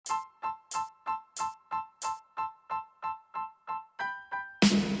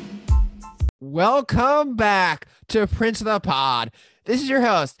Welcome back to Prince of the Pod. This is your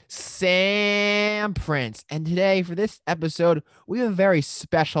host, Sam Prince. And today, for this episode, we have a very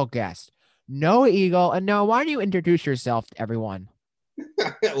special guest, Noah Eagle. And Noah, why don't you introduce yourself to everyone?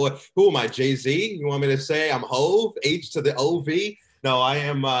 Who am I, Jay-Z? You want me to say I'm Hove, H to the O-V? No,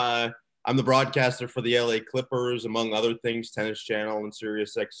 I'm the broadcaster for the LA Clippers, among other things, Tennis Channel and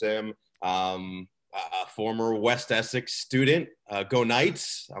Sirius XM. A former West Essex student. Go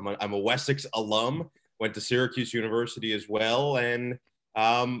Knights. I'm a Wessex alum. Went to Syracuse University as well. And,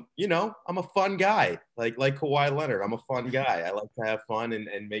 I'm a fun guy, like Kawhi Leonard. I'm a fun guy. I like to have fun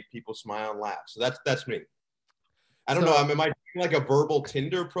and make people smile and laugh. So that's me. I don't know. So Am I doing like a verbal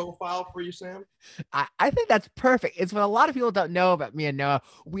Tinder profile for you, Sam? I think that's perfect. It's what a lot of people don't know about me and Noah.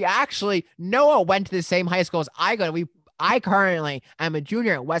 Noah went to the same high school as I go. I currently am a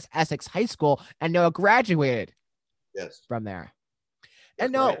junior at West Essex High School, and Noah graduated Yes, from there.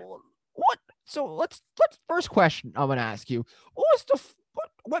 And that's Noah, right. what? So let's first question I want to ask you: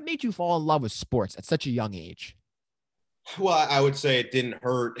 what made you fall in love with sports at such a young age? Well, I would say it didn't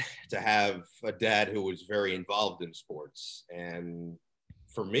hurt to have a dad who was very involved in sports. And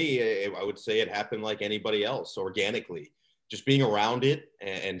for me, I would say it happened like anybody else, organically. Just being around it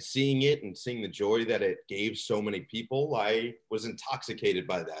and seeing it and seeing the joy that it gave so many people, I was intoxicated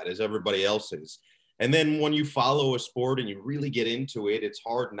by that, as everybody else is. And then when you follow a sport and you really get into it, it's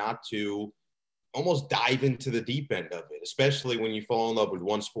hard not to almost dive into the deep end of it, especially when you fall in love with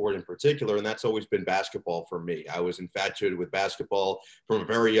one sport in particular. And that's always been basketball for me. I was infatuated with basketball from a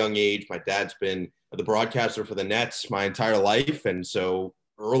very young age. My dad's been the broadcaster for the Nets my entire life. And so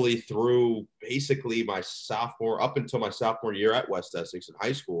early through basically up until my sophomore year at West Essex in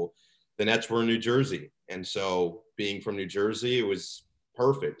high school, the Nets were in New Jersey. And so being from New Jersey, it was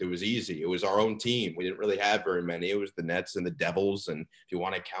perfect. It was easy. It was our own team. We didn't really have very many. It was the Nets and the Devils, and if you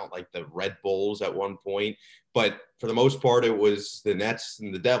want to count like the Red Bulls at one point. But for the most part, it was the Nets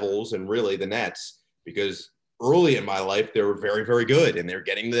and the Devils, and really the Nets, because early in my life they were very, very good, and they're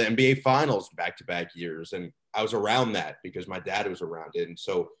getting the NBA Finals back-to-back years, and I was around that because my dad was around it, and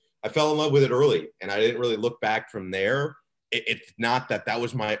so I fell in love with it early, and I didn't really look back from there. It's not that that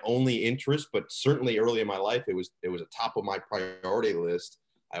was my only interest, but certainly early in my life, it was a top of my priority list.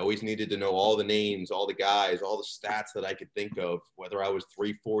 I always needed to know all the names, all the guys, all the stats that I could think of. Whether I was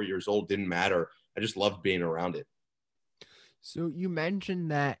 3, 4 years old, didn't matter. I just loved being around it. So you mentioned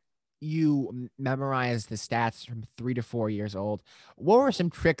that you memorized the stats from 3 to 4 years old. What were some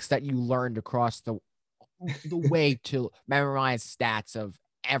tricks that you learned across the way to memorize stats of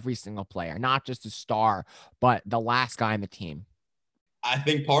every single player, not just a star, but the last guy on the team? I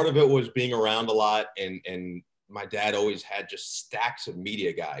think part of it was being around a lot, and my dad always had just stacks of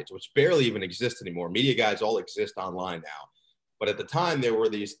media guides, which barely even exist anymore. Media guides all exist online now. But at the time, there were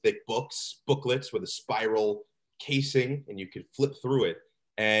these thick booklets with a spiral casing, and you could flip through it.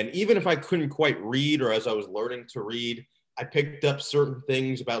 And even if I couldn't quite read, or as I was learning to read, I picked up certain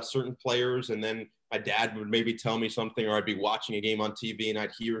things about certain players. And then my dad would maybe tell me something, or I'd be watching a game on TV and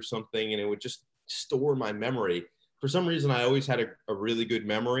I'd hear something, and it would just store my memory. For some reason, I always had a really good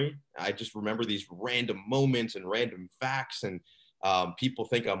memory. I just remember these random moments and random facts, and people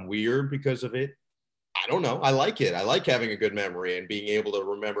think I'm weird because of it. I don't know. I like it. I like having a good memory and being able to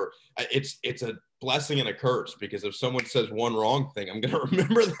remember. It's a blessing and a curse, because if someone says one wrong thing, I'm going to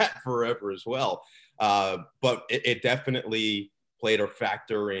remember that forever as well. But it definitely played a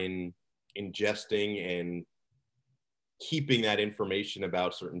factor in ingesting and keeping that information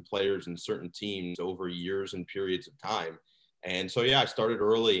about certain players and certain teams over years and periods of time. And so, yeah, I started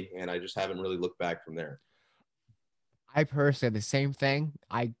early, and I just haven't really looked back from there. I personally have the same thing.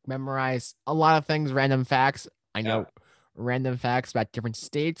 I memorize a lot of things, random facts. I Yeah, know random facts about different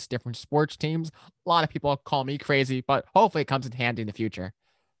states, different sports teams. A lot of people call me crazy, but hopefully it comes in handy in the future.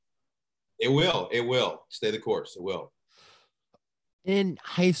 it will. It will. Stay the course. It will. In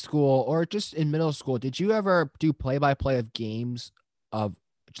high school or just in middle school, did you ever do play by play of games, of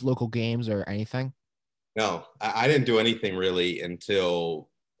local games or anything? No, I didn't do anything really until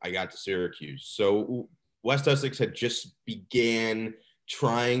I got to Syracuse. So West Essex had just began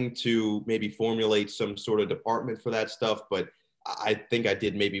trying to maybe formulate some sort of department for that stuff, but I think I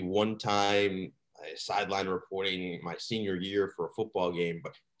did maybe one time sideline reporting my senior year for a football game.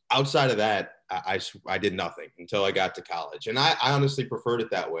 But outside of that, I did nothing until I got to college. And I honestly preferred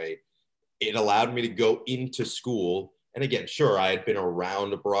it that way. It allowed me to go into school. And again, sure, I had been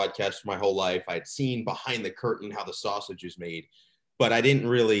around a broadcast my whole life. I'd seen behind the curtain how the sausage is made, but I didn't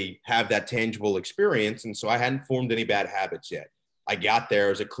really have that tangible experience. And so I hadn't formed any bad habits yet. I got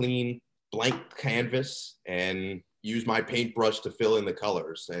there as a clean blank canvas and used my paintbrush to fill in the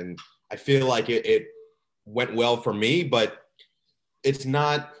colors. And I feel like it went well for me, but it's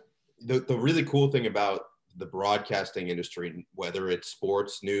not the really cool thing about the broadcasting industry, whether it's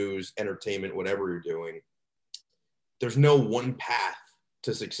sports, news, entertainment, whatever you're doing, there's no one path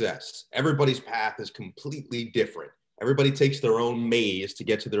to success. Everybody's path is completely different. Everybody takes their own maze to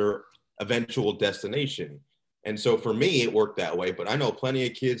get to their eventual destination. And so for me, it worked that way. But I know plenty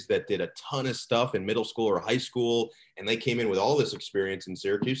of kids that did a ton of stuff in middle school or high school, and they came in with all this experience in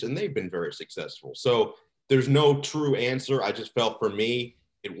Syracuse, and they've been very successful. So there's no true answer. I just felt for me,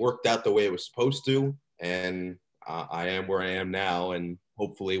 it worked out the way it was supposed to. And I am where I am now, and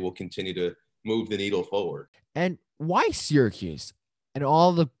hopefully we'll continue to move the needle forward. And why Syracuse and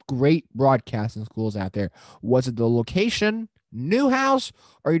all the great broadcasting schools out there? Was it the location, Newhouse,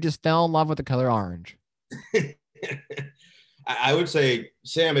 or you just fell in love with the color orange? I would say,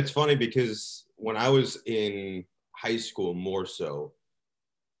 Sam, it's funny because when I was in high school, more so,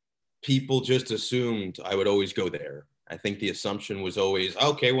 people just assumed I would always go there. I think the assumption was always,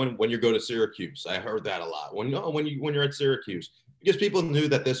 okay, when you go to Syracuse. I heard that a lot. When you're at Syracuse, because people knew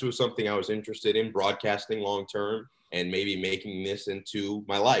that this was something I was interested in, broadcasting long term, and maybe making this into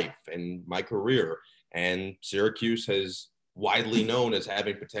my life and my career. And Syracuse has widely known as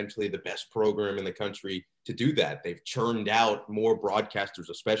having potentially the best program in the country to do that. They've churned out more broadcasters,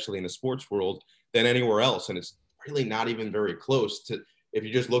 especially in the sports world, than anywhere else. And it's really not even very close to, if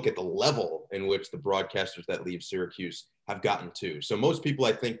you just look at the level in which the broadcasters that leave Syracuse have gotten to. So most people,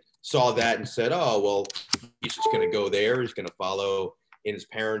 I think, saw that and said, oh, well, he's just going to go there. He's going to follow in his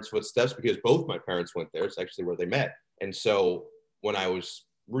parents' footsteps, because both my parents went there. It's actually where they met. And so when I was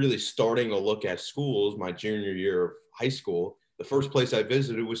really starting to look at schools, my junior year of high school, the first place I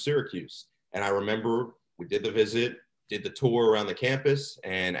visited was Syracuse. And I remember we did the visit, did the tour around the campus.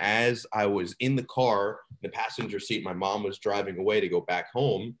 And as I was in the car, the passenger seat, my mom was driving away to go back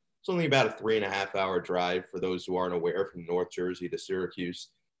home. It's only about a 3.5 hour drive for those who aren't aware, from North Jersey to Syracuse.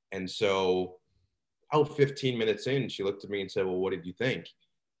 And so about 15 minutes in, she looked at me and said, well, what did you think?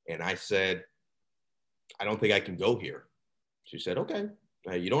 And I said, I don't think I can go here. She said, okay,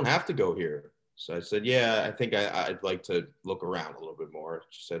 you don't have to go here. So I said, yeah, I think I'd like to look around a little bit more.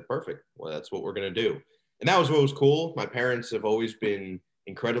 She said, perfect. Well, that's what we're going to do. And that was what was cool. My parents have always been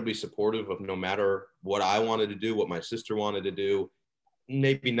incredibly supportive of no matter what I wanted to do, what my sister wanted to do.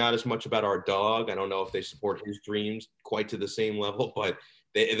 Maybe not as much about our dog. I don't know if they support his dreams quite to the same level, but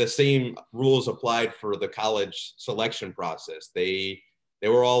the same rules applied for the college selection process. They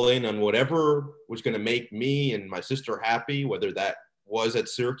were all in on whatever was going to make me and my sister happy, whether that was at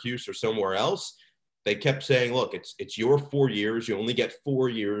Syracuse or somewhere else. They kept saying, look, it's your 4 years. You only get 4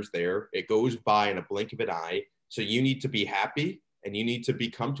 years there. It goes by in a blink of an eye. So you need to be happy and you need to be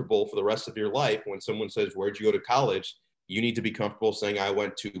comfortable for the rest of your life. When someone says, where'd you go to college? You need to be comfortable saying, I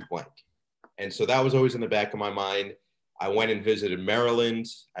went to blank. And so that was always in the back of my mind. I went and visited Maryland.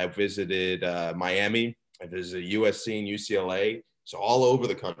 I visited Miami. I visited USC and UCLA. So all over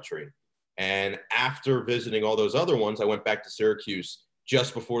the country. And after visiting all those other ones, I went back to Syracuse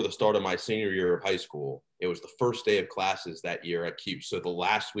just before the start of my senior year of high school. It was the first day of classes that year at CUE. So the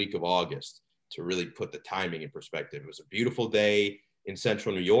last week of August, to really put the timing in perspective. It was a beautiful day in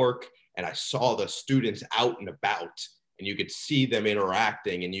central New York. And I saw the students out and about, and you could see them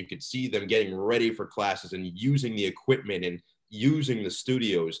interacting, and you could see them getting ready for classes and using the equipment and using the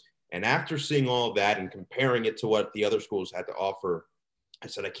studios. And after seeing all of that and comparing it to what the other schools had to offer, I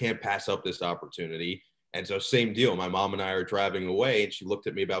said, I can't pass up this opportunity. And so same deal. My mom and I are driving away, and she looked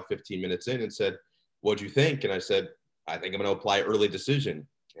at me about 15 minutes in and said, what'd you think? And I said, I think I'm going to apply early decision.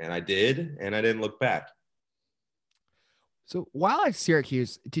 And I did, and I didn't look back. So while at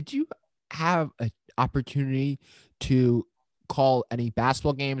Syracuse, did you have an opportunity to call any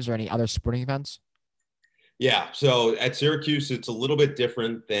basketball games or any other sporting events? Yeah. So at Syracuse, it's a little bit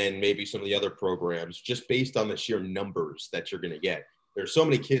different than maybe some of the other programs, just based on the sheer numbers that you're going to get. There's so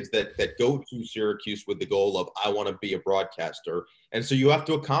many kids that go to Syracuse with the goal of, I want to be a broadcaster. And so you have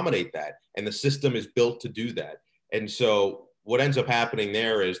to accommodate that. And the system is built to do that. And so what ends up happening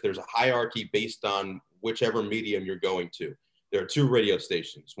there is there's a hierarchy based on whichever medium you're going to. There are two radio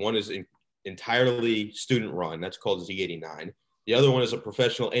stations. One is entirely student run. That's called Z89. The other one is a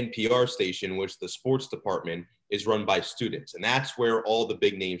professional NPR station, which the sports department is run by students. And that's where all the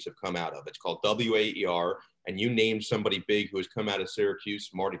big names have come out of. It's called WAER. And you name somebody big who has come out of Syracuse.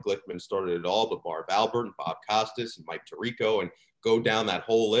 Marty Glickman started it all, but Marv Albert and Bob Costas and Mike Tirico, and go down that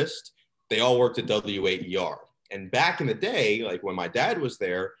whole list. They all worked at WAER. And back in the day, like when my dad was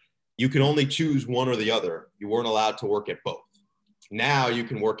there, you could only choose one or the other. You weren't allowed to work at both. Now you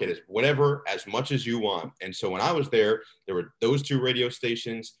can work at whatever, as much as you want. And so when I was there were those two radio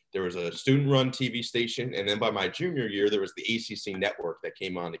stations, there was a student-run TV station, and then by my junior year, there was the ACC network that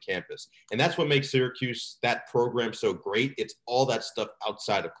came onto campus. And that's what makes Syracuse, that program, so great. It's all that stuff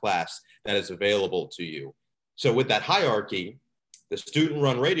outside of class that is available to you. So with that hierarchy, the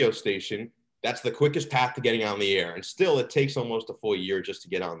student-run radio station, that's the quickest path to getting on the air. And still, it takes almost a full year just to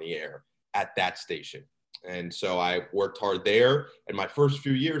get on the air at that station. And so I worked hard there. And my first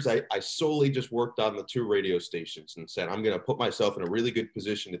few years, I solely just worked on the two radio stations and said, I'm going to put myself in a really good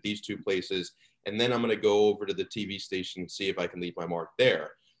position at these two places. And then I'm going to go over to the TV station and see if I can leave my mark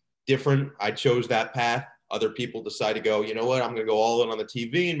there. Different. I chose that path. Other people decide to go, you know what, I'm going to go all in on the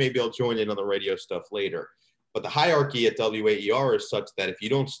TV and maybe I'll join in on the radio stuff later. But the hierarchy at WAER is such that if you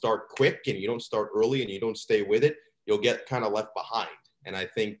don't start quick and you don't start early and you don't stay with it, you'll get kind of left behind. And I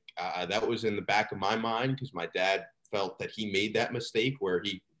think that was in the back of my mind because my dad felt that he made that mistake where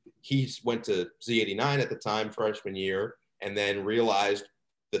he went to Z89 at the time, freshman year, and then realized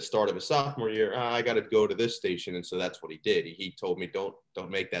the start of his sophomore year, I got to go to this station. And so that's what he did. He told me, don't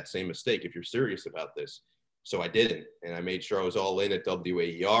make that same mistake if you're serious about this. So I didn't. And I made sure I was all in at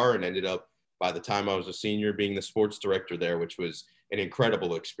WAER and ended up, by the time I was a senior, being the sports director there, which was an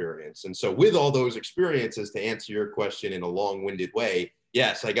incredible experience. And so with all those experiences, to answer your question in a long-winded way,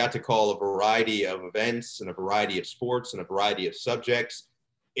 yes, I got to call a variety of events and a variety of sports and a variety of subjects.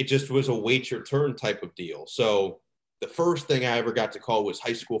 It just was a wait your turn type of deal. So the first thing I ever got to call was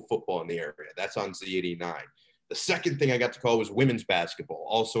high school football in the area. That's on Z89. The second thing I got to call was women's basketball,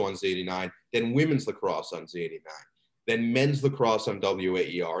 also on Z89, then women's lacrosse on Z89, then men's lacrosse on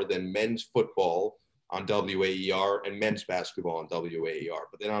WAER, then men's football on WAER, and men's basketball on WAER.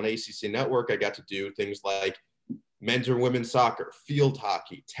 But then on ACC Network, I got to do things like men's or women's soccer, field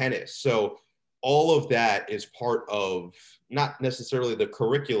hockey, tennis. So all of that is part of not necessarily the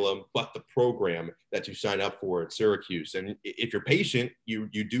curriculum, but the program that you sign up for at Syracuse. And if you're patient, you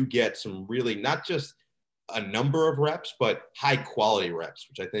do get some really, not just a number of reps, but high quality reps,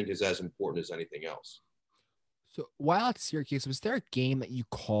 which I think is as important as anything else. So while at Syracuse, was there a game that you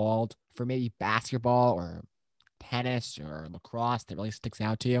called for maybe basketball or tennis or lacrosse that really sticks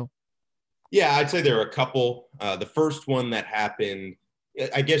out to you? Yeah, I'd say there are a couple. The first one that happened,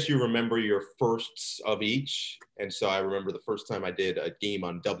 I guess you remember your firsts of each. And so I remember the first time I did a game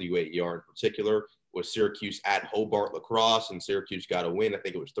on WAER in particular was Syracuse at Hobart lacrosse, and Syracuse got a win. I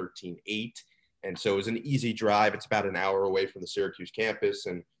think it was 13-8. And so it was an easy drive. It's about an hour away from the Syracuse campus.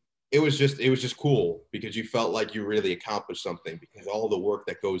 And it was just cool because you felt like you really accomplished something because all the work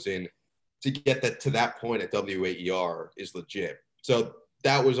that goes in to get that to that point at WAER is legit. So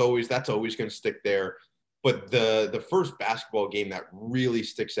that's always going to stick there. But the first basketball game that really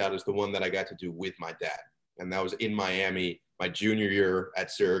sticks out is the one that I got to do with my dad. And that was in Miami, my junior year at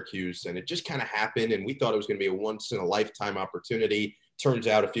Syracuse. And it just kind of happened. And we thought it was going to be a once in a lifetime opportunity. Turns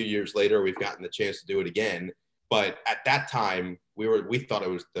out a few years later, we've gotten the chance to do it again. But at that time, we thought it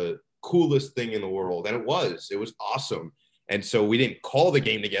was the coolest thing in the world. And it was awesome. And so we didn't call the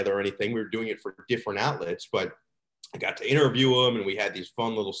game together or anything. We were doing it for different outlets, but I got to interview him and we had these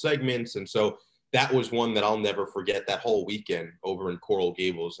fun little segments. And so that was one that I'll never forget, that whole weekend over in Coral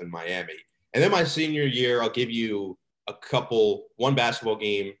Gables in Miami. And then my senior year, I'll give you one basketball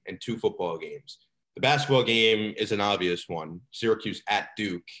game and two football games. The basketball game is an obvious one, Syracuse at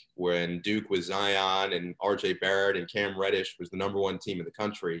Duke, when Duke was Zion and RJ Barrett and Cam Reddish was the number one team in the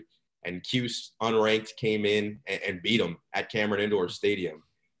country. And Cuse, unranked, came in and beat them at Cameron Indoor Stadium.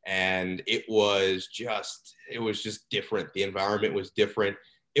 And it was just different. The environment was different.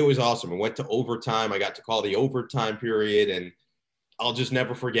 It was awesome. I went to overtime. I got to call the overtime period, and I'll just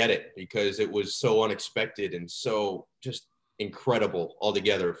never forget it because it was so unexpected and so just incredible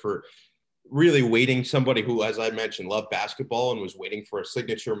altogether for really waiting, somebody who, as I mentioned, loved basketball and was waiting for a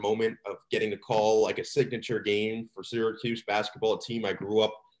signature moment of getting to call like a signature game for Syracuse basketball, a team I grew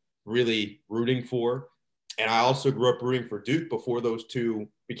up really rooting for. And I also grew up rooting for Duke before those two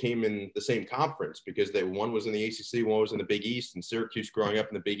became in the same conference because one was in the ACC, one was in the Big East. And Syracuse growing up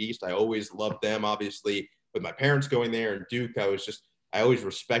in the Big East, I always loved them, obviously, with my parents going there. And Duke, I always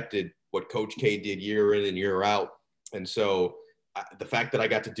respected what Coach K did year in and year out. And so the fact that I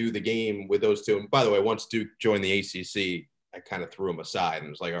got to do the game with those two, and by the way, once Duke joined the ACC, I kind of threw them aside and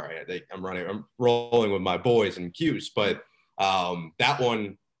was like, all right, I'm rolling with my boys and Cuse. But that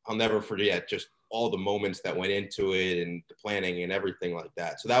one, I'll never forget, just all the moments that went into it and the planning and everything like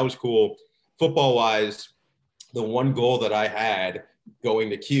that. So that was cool. Football wise, the one goal that I had going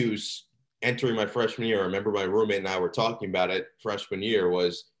to Cuse, entering my freshman year, I remember my roommate and I were talking about it freshman year,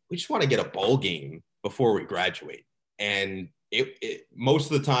 was we just want to get a bowl game before we graduate. And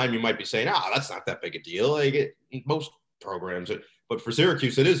most of the time you might be saying, that's not that big a deal. Like most programs, but for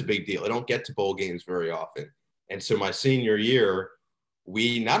Syracuse, it is a big deal. I don't get to bowl games very often. And so my senior year,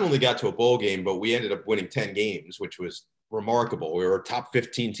 we not only got to a bowl game, but we ended up winning 10 games, which was remarkable. We were a top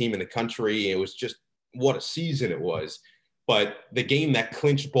 15 team in the country. It was just what a season it was. But the game that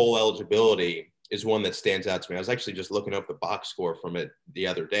clinched bowl eligibility is one that stands out to me. I was actually just looking up the box score from it the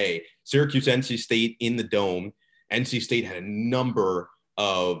other day. Syracuse, NC State in the Dome. NC State had a number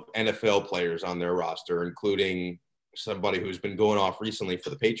of NFL players on their roster, including somebody who's been going off recently for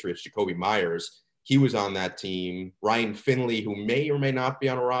the Patriots, Jacoby Myers. He was on that team. Ryan Finley, who may or may not be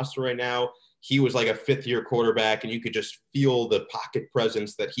on a roster right now, he was like a fifth-year quarterback, and you could just feel the pocket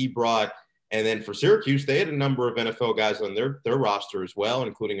presence that he brought. And then for Syracuse, they had a number of NFL guys on their roster as well,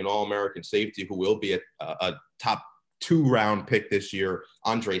 including an All-American safety who will be a top 2-round pick this year,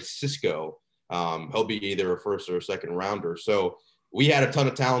 Andre Cisco. He'll be either a first or a second rounder. So we had a ton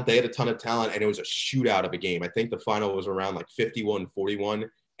of talent. They had a ton of talent, and it was a shootout of a game. I think the final was around like 51-41,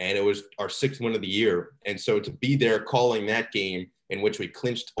 and it was our 6th win of the year. And so to be there calling that game in which we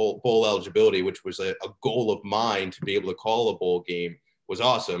clinched bowl eligibility, which was a goal of mine to be able to call a bowl game, was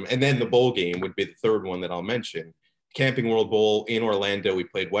awesome. And then the bowl game would be the third one that I'll mention. Camping World Bowl in Orlando. We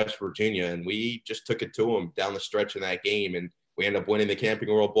played West Virginia, and we just took it to them down the stretch in that game. And we end up winning the Camping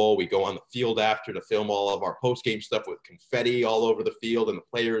World Bowl. We go on the field after to film all of our post-game stuff with confetti all over the field, and the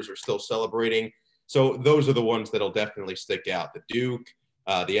players are still celebrating. So those are the ones that'll definitely stick out. The Duke,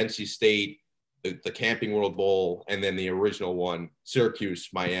 the NC State, the Camping World Bowl, and then the original one, Syracuse,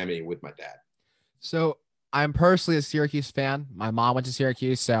 Miami with my dad. So I'm personally a Syracuse fan. My mom went to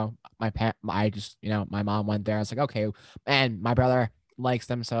Syracuse, so my mom went there. I was like, okay, and my brother likes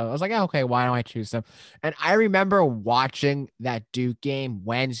them, so I was like, yeah, okay, why don't I choose them? And I remember watching that Duke game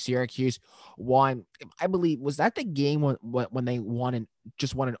when Syracuse won. I believe, was that the game when they won in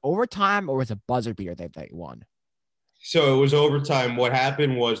overtime, or was it a buzzer beater that they won? So it was overtime. What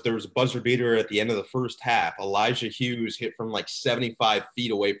happened was there was a buzzer beater at the end of the first half. Elijah Hughes hit from like 75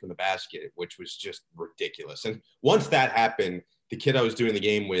 feet away from the basket, which was just ridiculous. And once that happened, the kid I was doing the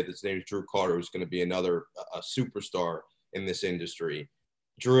game with, his name is Drew Carter, who's going to be another a superstar in this industry.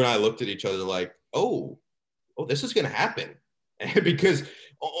 Drew and I looked at each other like, oh, this is going to happen. Because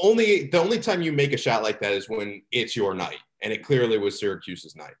the only time you make a shot like that is when it's your night. And it clearly was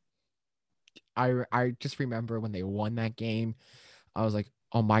Syracuse's night. I just remember when they won that game, I was like,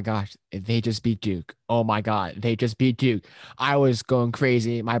 oh my gosh, they just beat Duke. Oh my God, they just beat Duke. I was going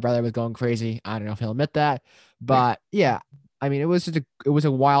crazy. My brother was going crazy. I don't know if he'll admit that, but yeah, I mean, it was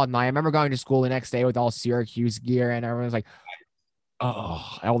a wild night. I remember going to school the next day with all Syracuse gear, and everyone's like,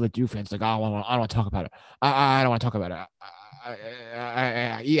 oh, all the Duke fans like, oh, I don't want to talk about it. I don't want to talk about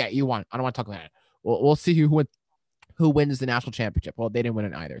it. Yeah, you won. I don't want to talk about it. We'll see who wins the national championship. Well, they didn't win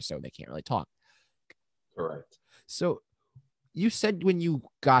it either, so they can't really talk. Correct. So you said when you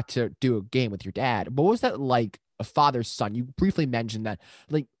got to do a game with your dad, what was that like, a father's son? You briefly mentioned that.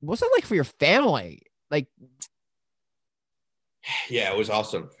 Like, what's that like for your family? Like, yeah, it was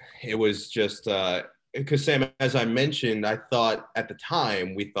awesome. It was just because Sam, as I mentioned, I thought at the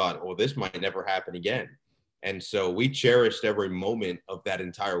time, we thought, oh, this might never happen again. And so we cherished every moment of that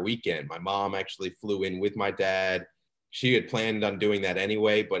entire weekend. My mom actually flew in with my dad. She had planned on doing that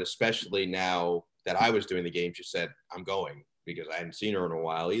anyway, but especially now that I was doing the game, she said, I'm going, because I hadn't seen her in a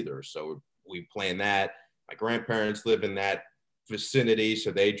while either. So we planned that. My grandparents live in that vicinity,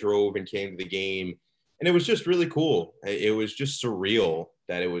 so they drove and came to the game. And it was just really cool. It was just surreal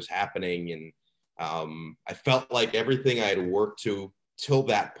that it was happening. And I felt like everything I had worked to till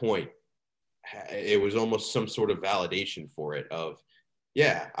that point, it was almost some sort of validation for it of,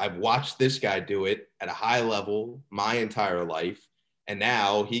 yeah, I've watched this guy do it at a high level my entire life. And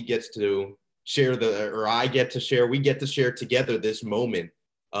now he gets to share we get to share together this moment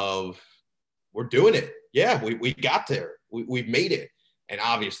of, we're doing it. Yeah, we got there. We've made it. And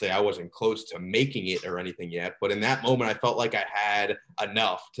obviously I wasn't close to making it or anything yet, but in that moment I felt like I had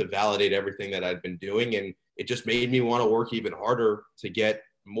enough to validate everything that I'd been doing. And it just made me want to work even harder to get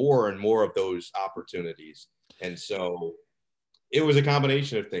more and more of those opportunities. And so it was a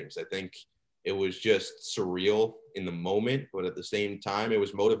combination of things. I think it was just surreal in the moment, but at the same time, it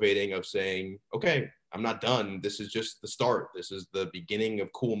was motivating of saying, okay, I'm not done. This is just the start. This is the beginning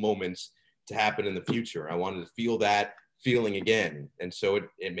of cool moments to happen in the future. I wanted to feel that feeling again. And so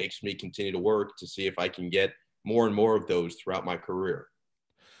it makes me continue to work to see if I can get more and more of those throughout my career.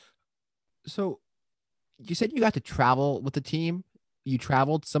 So you said you got to travel with the team. You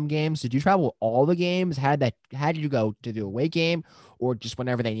traveled some games. Did you travel all the games? How did you go to do a away game, or just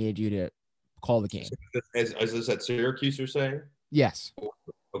whenever they needed you to call the game. As this at Syracuse, you're saying? Yes.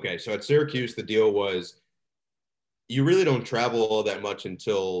 Okay, so at Syracuse, the deal was you really don't travel all that much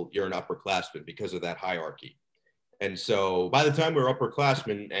until you're an upperclassman because of that hierarchy. And so by the time we were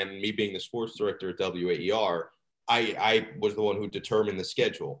upperclassmen, and me being the sports director at WAER, I was the one who determined the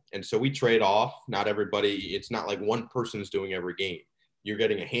schedule. And so we trade off. Not everybody, it's not like one person's doing every game. You're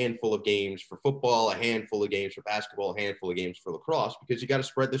getting a handful of games for football, a handful of games for basketball, a handful of games for lacrosse, because you got to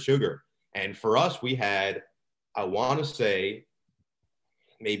spread the sugar. And for us, we had, I want to say,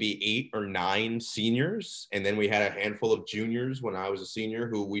 maybe 8 or 9 seniors. And then we had a handful of juniors when I was a senior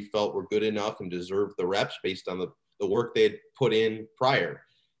who we felt were good enough and deserved the reps based on the work they had put in prior.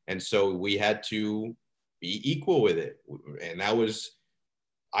 And so we had to be equal with it. And that was,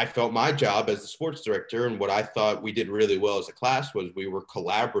 I felt my job as the sports director, and what I thought we did really well as a class was we were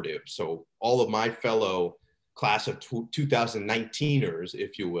collaborative. So all of my fellow class of 2019ers,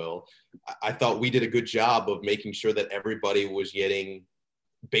 if you will, I thought we did a good job of making sure that everybody was getting,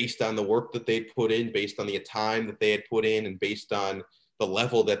 based on the work that they'd put in, based on the time that they had put in, and based on the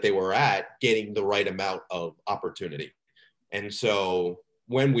level that they were at, getting the right amount of opportunity. And so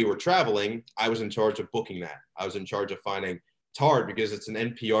when we were traveling, I was in charge of booking that. I was in charge of finding, it's hard because it's an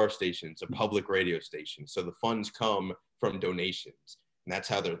NPR station. It's a public radio station. So the funds come from donations. And that's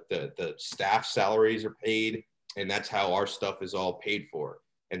how the staff salaries are paid. And that's how our stuff is all paid for.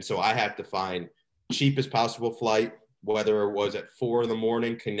 And so I have to find cheapest possible flight, whether it was at 4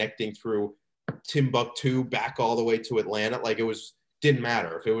 a.m, connecting through Timbuktu back all the way to Atlanta. Like, it was, didn't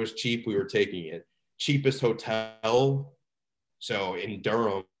matter. If it was cheap, we were taking it. Cheapest hotel. So in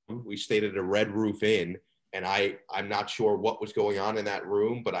Durham, we stayed at a Red Roof Inn, and I'm not sure what was going on in that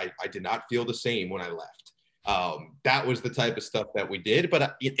room, but I did not feel the same when I left. That was the type of stuff that we did,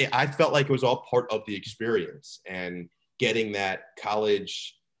 but I felt like it was all part of the experience, and getting that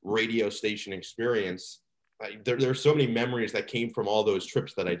college radio station experience. There's so many memories that came from all those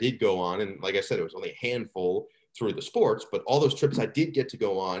trips that I did go on. And like I said, it was only a handful through the sports, but all those trips I did get to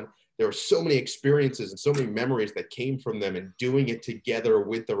go on, there were so many experiences and so many memories that came from them, and doing it together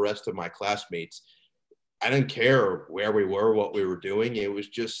with the rest of my classmates. I didn't care where we were, what we were doing. It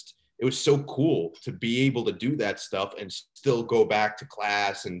was so cool to be able to do that stuff and still go back to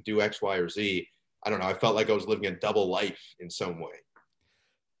class and do X, Y, or Z. I don't know. I felt like I was living a double life in some way.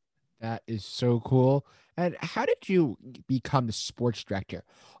 That is so cool. And how did you become the sports director?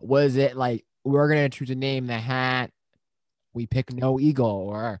 Was it like, we're going to choose a name in the hat, we pick No Eagle,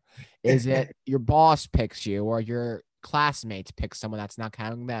 or is it your boss picks you, or your classmates pick someone that's not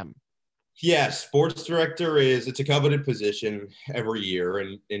counting them? Yeah, sports director it's a coveted position every year.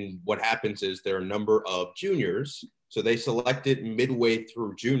 And what happens is there are a number of juniors. So they select it midway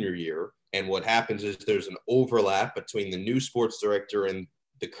through junior year. And what happens is there's an overlap between the new sports director and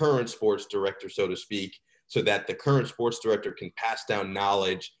the current sports director, so to speak, so that the current sports director can pass down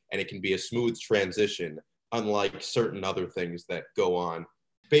knowledge and it can be a smooth transition, unlike certain other things that go on.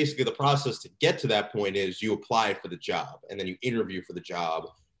 Basically, the process to get to that point is you apply for the job, and then you interview for the job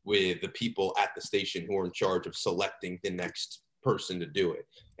with the people at the station who are in charge of selecting the next person to do it.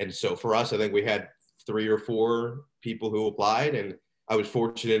 And so for us, I think we had 3 or 4 people who applied, and I was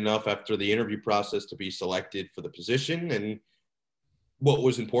fortunate enough after the interview process to be selected for the position. And what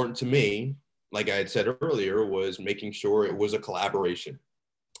was important to me, like I had said earlier, was making sure it was a collaboration.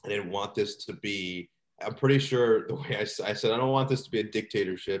 I didn't want this to be, I'm pretty sure the way I said, I don't want this to be a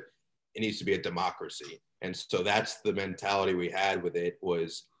dictatorship. It needs to be a democracy. And so that's the mentality we had with it,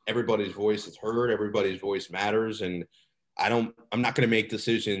 was everybody's voice is heard, everybody's voice matters. And I'm not going to make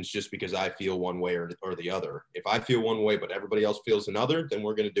decisions just because I feel one way or the other. If I feel one way, but everybody else feels another, then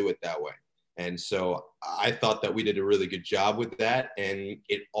we're going to do it that way. And so I thought that we did a really good job with that. And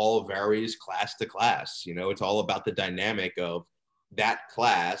it all varies class to class. You know, it's all about the dynamic of that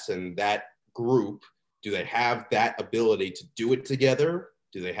class and that group. Do they have that ability to do it together?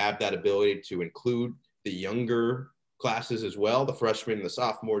 Do they have that ability to include the younger classes as well, the freshmen and the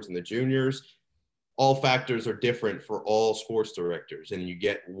sophomores and the juniors? All factors are different for all sports directors, and you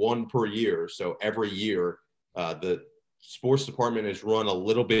get one per year. So every year, the sports department is run a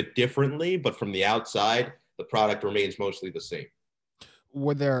little bit differently, but from the outside, the product remains mostly the same.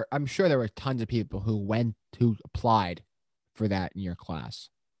 I'm sure there were tons of people who applied for that in your class.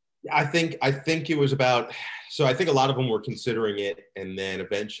 I think it was about, so I think a lot of them were considering it, and then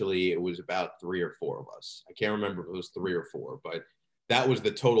eventually it was about 3 or 4 of us. I can't remember if it was 3 or 4, but that was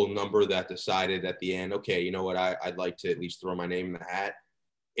the total number that decided at the end, okay, you know what, I'd like to at least throw my name in the hat.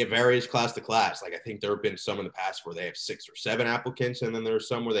 It varies class to class. Like, I think there have been some in the past where they have 6 or 7 applicants, and then there are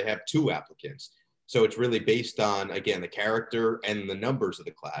some where they have 2 applicants. So it's really based on, again, the character and the numbers of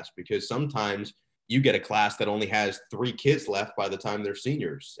the class, because sometimes you get a class that only has 3 kids left by the time they're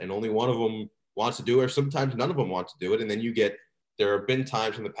seniors and only one of them wants to do it, or sometimes none of them want to do it. And then there have been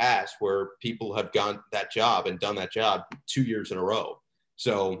times in the past where people have gone that job and done that job 2 years in a row.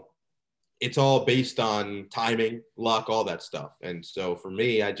 So it's all based on timing, luck, all that stuff. And so for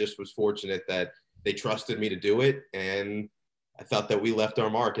me, I just was fortunate that they trusted me to do it. And I thought that we left our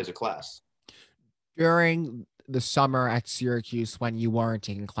mark as a class. During the summer at Syracuse, when you weren't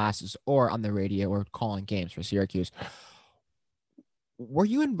taking classes or on the radio or calling games for Syracuse, were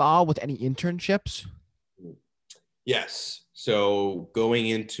you involved with any internships? Yes. So going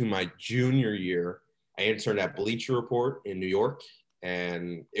into my junior year, I interned at Bleacher Report in New York,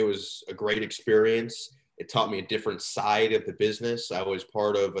 and it was a great experience. It taught me a different side of the business. I was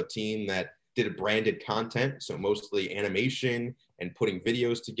part of a team that did branded content, so mostly animation and putting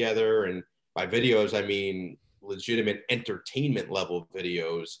videos together. And by videos, I mean legitimate entertainment level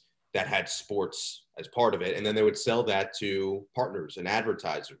videos that had sports as part of it. And then they would sell that to partners and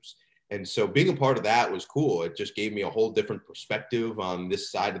advertisers. And so being a part of that was cool. It just gave me a whole different perspective on this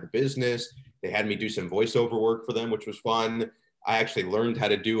side of the business. They had me do some voiceover work for them, which was fun. I actually learned how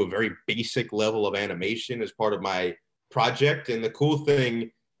to do a very basic level of animation as part of my project. And the cool thing,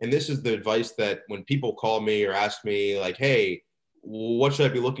 and this is the advice that when people call me or ask me, like, hey, what should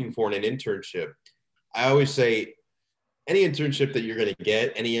I be looking for in an internship? I always say, any internship that you're going to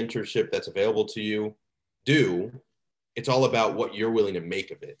get, any internship that's available to you, do. It's all about what you're willing to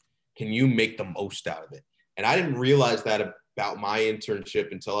make of it. Can you make the most out of it? And I didn't realize that about my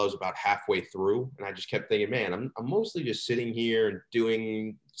internship until I was about halfway through. And I just kept thinking, man, I'm mostly just sitting here and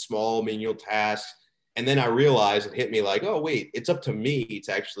doing small menial tasks. And then I realized, it hit me like, oh, wait, it's up to me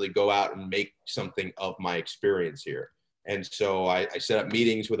to actually go out and make something of my experience here. And so I set up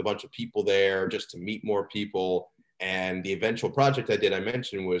meetings with a bunch of people there just to meet more people. And the eventual project I did, I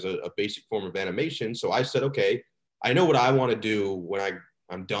mentioned, was a basic form of animation. So I said, okay, I know what I want to do when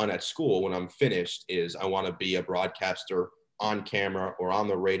I'm done at school, when I'm finished, is I want to be a broadcaster on camera or on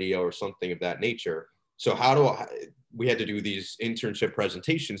the radio or something of that nature. So we had to do these internship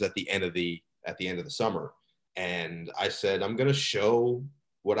presentations at the end of the summer. And I said, I'm going to show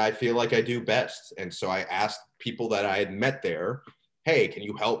what I feel like I do best. And so I asked people that I had met there, hey, can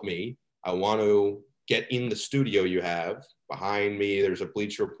you help me? I want to get in the studio you have. Behind me, there's a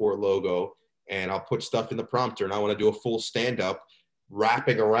Bleacher Report logo, and I'll put stuff in the prompter, and I want to do a full stand-up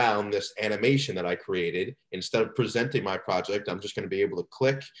wrapping around this animation that I created. Instead of presenting my project, I'm just going to be able to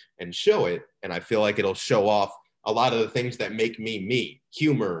click and show it. And I feel like it'll show off a lot of the things that make me,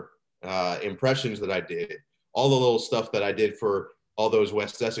 humor, impressions that I did, all the little stuff that I did for all those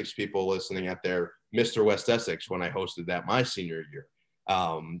West Essex people listening out there, Mr. West Essex, when I hosted that my senior year.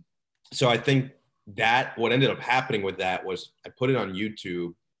 So I think that what ended up happening with that was I put it on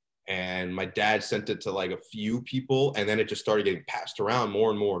YouTube, and my dad sent it to like a few people, and then it just started getting passed around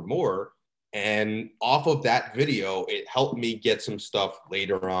more and more and more. And off of that video, it helped me get some stuff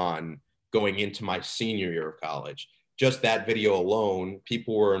later on going into my senior year of college. Just that video alone,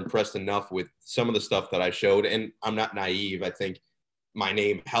 people were impressed enough with some of the stuff that I showed. And I'm not naive. I think my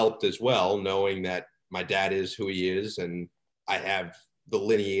name helped as well, knowing that my dad is who he is and I have the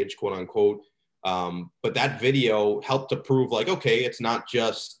lineage, quote unquote. But that video helped to prove, like, okay, it's not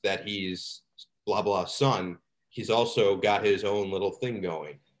just that he's blah, blah son. He's also got his own little thing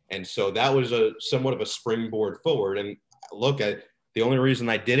going. And so that was somewhat of a springboard forward. And look, the only reason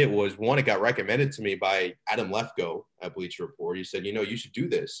I did it was, one, it got recommended to me by Adam Lefko at Bleacher Report. He said, you should do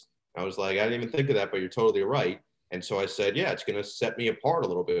this. I was like, I didn't even think of that, but you're totally right. And so I said, yeah, it's going to set me apart a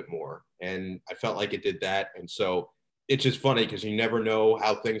little bit more. And I felt like it did that. And so it's just funny because you never know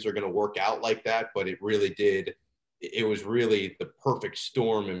how things are going to work out like that, but it really did. It was really the perfect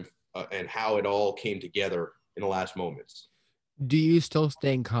storm and how it all came together in the last moments. Do you still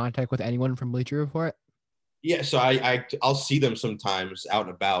stay in contact with anyone from Bleacher Report? Yeah, so I'll see them sometimes out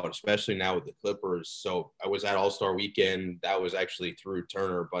and about, especially now with the Clippers. So I was at All-Star Weekend. That was actually through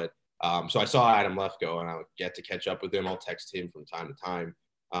Turner, but so I saw Adam Lefko, and I'll get to catch up with him. I'll text him from time to time,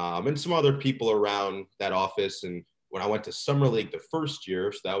 and some other people around that office. And when I went to Summer League the first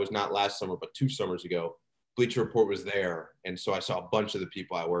year, so that was not last summer, but 2 summers ago, Bleacher Report was there. And so I saw a bunch of the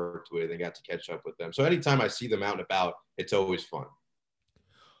people I worked with and got to catch up with them. So anytime I see them out and about, it's always fun.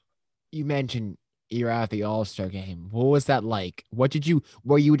 You mentioned you're at the All-Star game. What was that like? Were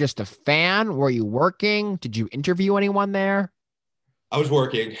you just a fan? Were you working? Did you interview anyone there? I was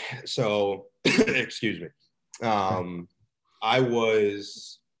working. So, excuse me. I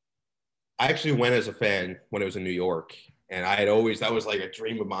actually went as a fan when it was in New York. And that was like a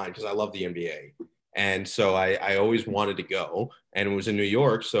dream of mine because I love the NBA. And so I always wanted to go, and it was in New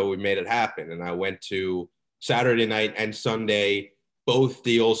York. So we made it happen. And I went to Saturday night and Sunday, both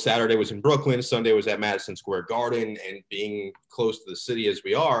deals. Saturday was in Brooklyn. Sunday was at Madison Square Garden. And being close to the city as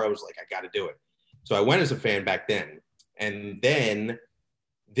we are, I was like, I got to do it. So I went as a fan back then. And then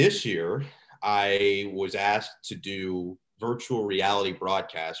this year, I was asked to do virtual reality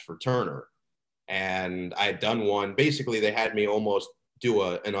broadcast for Turner. And I had done one. Basically, they had me almost do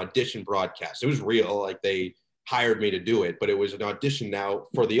an audition broadcast. It was real. Like, they hired me to do it, but it was an audition now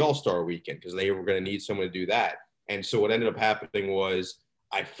for the All-Star weekend because they were going to need someone to do that. And so what ended up happening was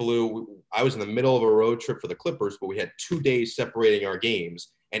I was in the middle of a road trip for the Clippers, but we had 2 days separating our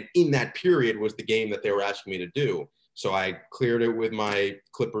games. And in that period was the game that they were asking me to do. So I cleared it with my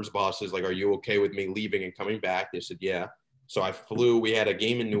Clippers bosses. Like, are you okay with me leaving and coming back? They said, yeah. So I flew. We had a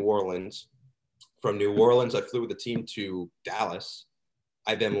game in New Orleans. From New Orleans, I flew with the team to Dallas.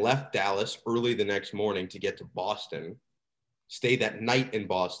 I then left Dallas early the next morning to get to Boston, stayed that night in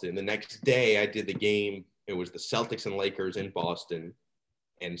Boston. The next day I did the game. It was the Celtics and Lakers in Boston.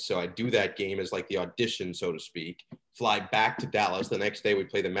 And so I do that game as like the audition, so to speak, fly back to Dallas. The next day we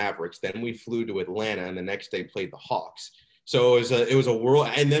play the Mavericks. Then we flew to Atlanta, and the next day played the Hawks. So it was a world.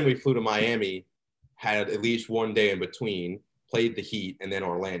 And then we flew to Miami, had at least one day in between, played the Heat, and then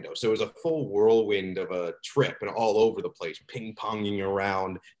Orlando. So it was a full whirlwind of a trip and all over the place, ping-ponging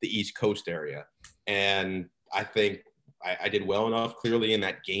around the East Coast area. And I think I did well enough clearly in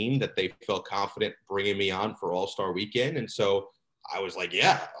that game that they felt confident bringing me on for All-Star Weekend. And so I was like,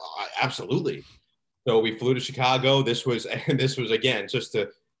 yeah, absolutely. So we flew to Chicago. This was again, just to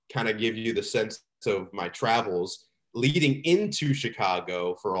kind of give you the sense of my travels. Leading into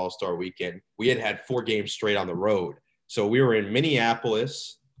Chicago for All-Star Weekend, we had 4 games straight on the road. So we were in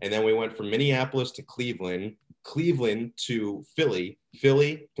Minneapolis, and then we went from Minneapolis to Cleveland, Cleveland to Philly,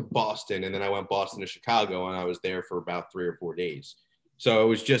 Philly to Boston, and then I went Boston to Chicago, and I was there for about 3 or 4 days.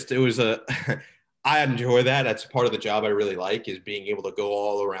 So I enjoy that. That's part of the job I really like, is being able to go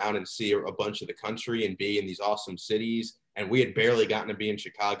all around and see a bunch of the country and be in these awesome cities. And we had barely gotten to be in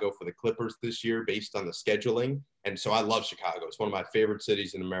Chicago for the Clippers this year based on the scheduling. And so I love Chicago. It's one of my favorite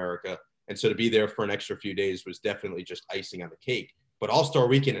cities in America. And so to be there for an extra few days was definitely just icing on the cake. But All-Star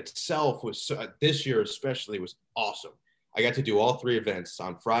Weekend itself was, this year especially, was awesome. I got to do all 3 events.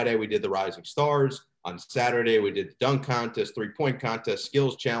 On Friday, we did the Rising Stars. On Saturday, we did the dunk contest, 3-point contest,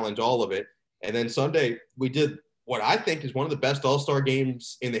 skills challenge, all of it. And then Sunday, we did what I think is one of the best All-Star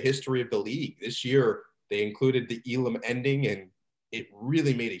games in the history of the league. This year, they included the Elam ending, and it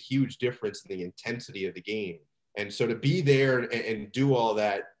really made a huge difference in the intensity of the game. And so to be there and do all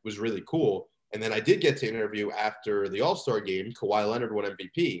that was really cool. And then I did get to interview after the All-Star game. Kawhi Leonard won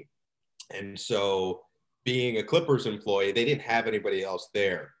MVP. And so being a Clippers employee, they didn't have anybody else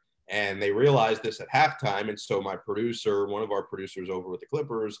there. And they realized this at halftime. And so my producer, one of our producers over with the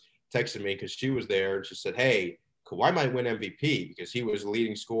Clippers, texted me because she was there, and she said, hey, Kawhi might win MVP because he was the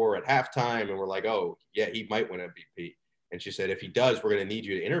leading scorer at halftime. And we're like, oh, yeah, he might win MVP. And she said, if he does, we're going to need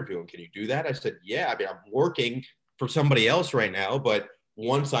you to interview him. Can you do that? I said, yeah, I mean, I'm working for somebody else right now, but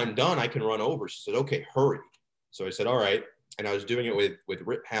once I'm done, I can run over. She said, okay, hurry. So I said, all right. And I was doing it with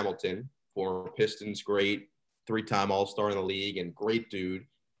Rip Hamilton, former Pistons, great 3-time All-Star in the league and great dude.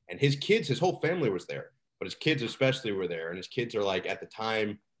 And his kids, his whole family was there, but his kids especially were there. And his kids are like, at the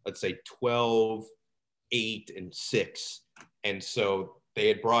time, let's say 12, 8, and 6. And so they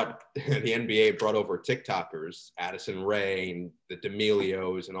had the NBA brought over TikTokers, Addison Rae and the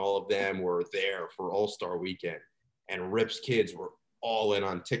D'Amelios, and all of them were there for All-Star Weekend. And Rip's kids were all in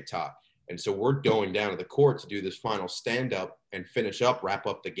on TikTok. And so we're going down to the court to do this final stand-up and wrap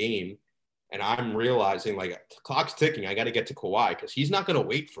up the game. And I'm realizing, like, the clock's ticking. I got to get to Kawhi because he's not going to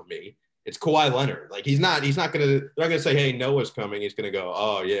wait for me. It's Kawhi Leonard. Like, they're not going to say, hey, Noah's coming. He's going to go,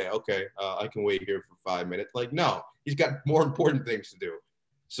 oh, yeah, okay, I can wait here for 5 minutes. Like, no, he's got more important things to do.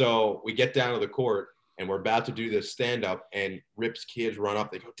 So we get down to the court, and we're about to do this stand-up, and Rip's kids run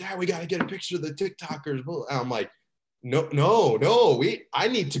up. They go, Dad, we got to get a picture of the TikTokers. And I'm like, no, I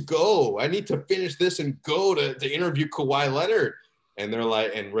need to go. I need to finish this and go to interview Kawhi Leonard. And they're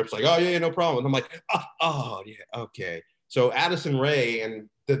like, and Rip's like, oh, yeah, no problem. And I'm like, oh, yeah, okay. So Addison Rae and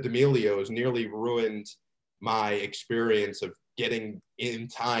the D'Amelios nearly ruined my experience of getting in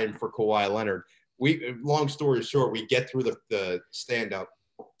time for Kawhi Leonard. Long story short, we get through the stand-up.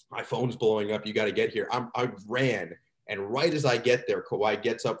 My phone's blowing up. You got to get here. I ran. And right as I get there, Kawhi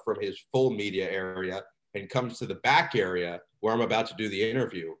gets up from his full media area and comes to the back area where I'm about to do the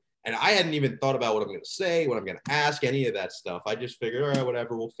interview. And I hadn't even thought about what I'm going to say, what I'm going to ask, any of that stuff. I just figured, all right,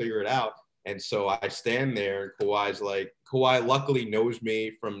 whatever, we'll figure it out. And so I stand there, and Kawhi luckily knows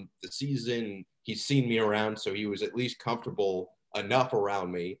me from the season. he's seen me around, so he was at least comfortable enough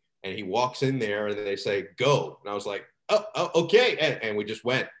around me. And he walks in there and they say, go. And I was like, oh okay. And we just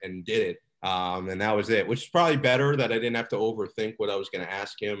went and did it. And that was it, which is probably better that I didn't have to overthink what I was going to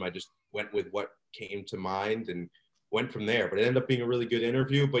ask him. I just went with what came to mind and went from there. But it ended up being a really good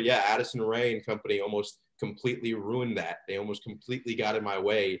interview. But yeah, Addison Rae and company almost completely ruined that. They almost completely got in my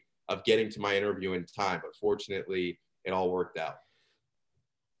way of getting to my interview in time. But fortunately, it all worked out.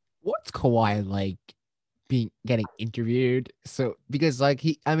 What's Kawhi like getting interviewed? So because like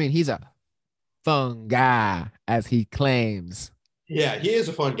he's a fun guy as he claims. Yeah, he is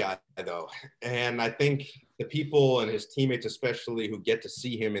a fun guy though. And I think the people and his teammates especially who get to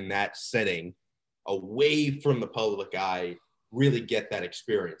see him in that setting away from the public eye really get that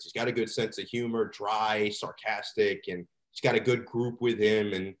experience. He's got a good sense of humor, dry, sarcastic, and he's got a good group with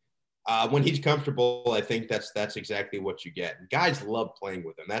him. And when he's comfortable, I think that's exactly what you get. And guys love playing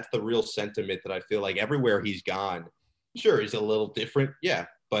with him. That's the real sentiment that I feel like everywhere he's gone. Sure, he's a little different, yeah,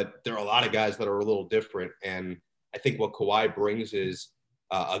 but there are a lot of guys that are a little different. And I think what Kawhi brings is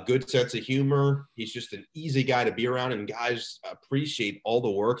a good sense of humor. He's just an easy guy to be around, and guys appreciate all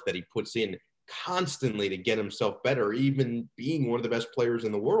the work that he puts in constantly to get himself better, even being one of the best players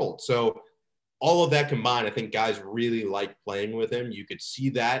in the world. So all of that combined, I think guys really like playing with him. You could see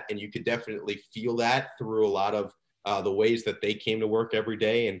that, and you could definitely feel that through a lot of the ways that they came to work every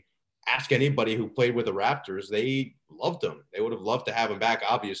day. And ask anybody who played with the Raptors, they loved him. They would have loved to have him back,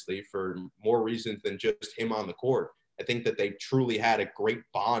 obviously, for more reasons than just him on the court. I think that they truly had a great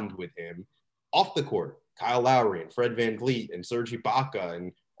bond with him off the court. Kyle Lowry and Fred VanVleet and Serge Ibaka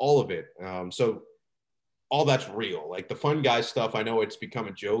and all of it. So all that's real. Like the fun guy stuff, I know it's become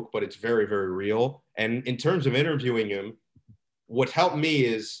a joke, but it's very, very real. And in terms of interviewing him, what helped me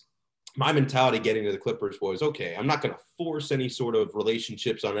is my mentality getting to the Clippers was, okay, I'm not going to force any sort of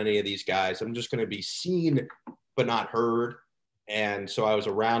relationships on any of these guys. I'm just going to be seen but not heard. And so I was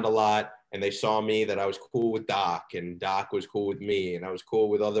around a lot, and they saw me that I was cool with Doc, and Doc was cool with me, and I was cool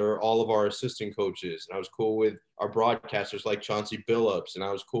with all of our assistant coaches, and I was cool with our broadcasters like Chauncey Billups, and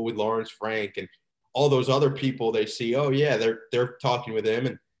I was cool with Lawrence Frank, and all those other people. They see, oh yeah, they're talking with him.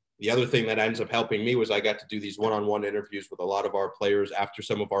 And the other thing that ends up helping me was I got to do these one-on-one interviews with a lot of our players after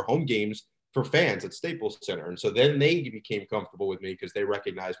some of our home games for fans at Staples Center. And so then they became comfortable with me because they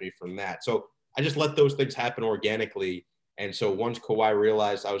recognized me from that. So I just let those things happen organically. And so once Kawhi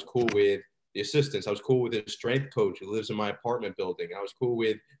realized I was cool with the assistants, I was cool with his strength coach who lives in my apartment building, I was cool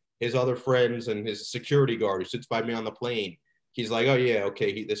with his other friends and his security guard who sits by me on the plane. He's like, oh yeah,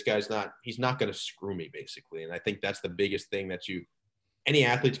 okay, this guy's he's not going to screw me, basically. And I think that's the biggest thing that any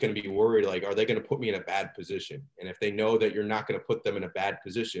athlete's going to be worried, like, are they going to put me in a bad position? And if they know that you're not going to put them in a bad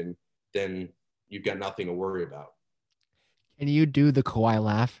position, then you've got nothing to worry about. Can you do the Kawhi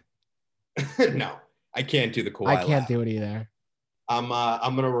laugh? No, I can't do the Kawhi laugh. I can't do it either. I'm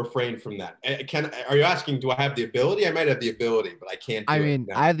going to refrain from that. Are you asking, do I have the ability? I might have the ability, but I can't do it.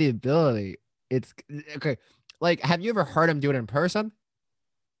 No. I have the ability. It's okay. Like, have you ever heard him do it in person?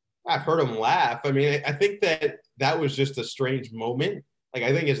 I've heard him laugh. I mean, I think that was just a strange moment. Like,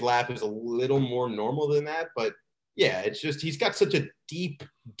 I think his laugh is a little more normal than that. But, yeah, it's just he's got such a deep,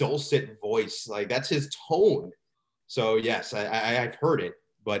 dulcet voice. Like, that's his tone. So, yes, I've heard it,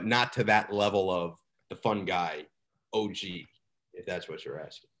 but not to that level of the fun guy OG, if that's what you're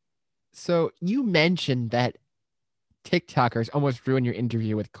asking. So you mentioned that TikTokers almost ruined your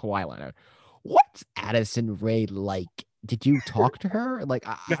interview with Kawhi Leonard. What's Addison Rae like? Did you talk to her? Like,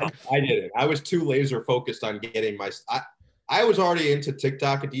 no, I didn't. I was too laser focused on getting I was already into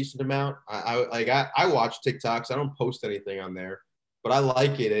TikTok a decent amount. I watch TikToks. I don't post anything on there, but I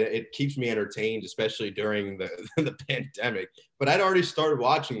like it. It keeps me entertained, especially during the pandemic. But I'd already started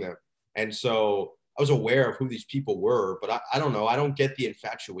watching them, and so I was aware of who these people were. But I don't know. I don't get the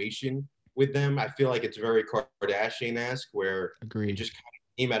infatuation with them. I feel like it's very Kardashian-esque, where Agreed. It just kind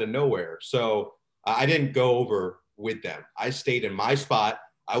of came out of nowhere. So I didn't go over with them. I stayed in my spot.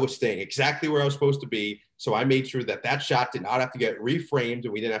 I was staying exactly where I was supposed to be. So I made sure that shot did not have to get reframed,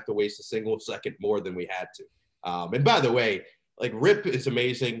 and we didn't have to waste a single second more than we had to. And by the way, like, Rip is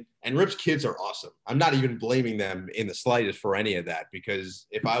amazing, and Rip's kids are awesome. I'm not even blaming them in the slightest for any of that, because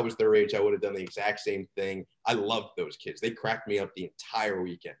if I was their age, I would have done the exact same thing. I loved those kids. They cracked me up the entire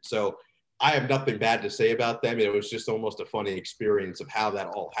weekend. So I have nothing bad to say about them. It was just almost a funny experience of how that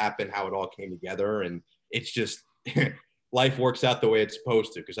all happened, how it all came together. And it's just life works out the way it's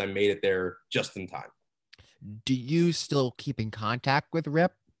supposed to, because I made it there just in time. Do you still keep in contact with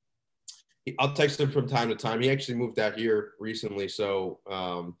Rip? I'll text him from time to time. He actually moved out here recently, so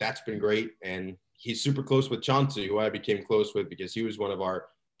that's been great. And he's super close with Chauncey, who I became close with because he was one of our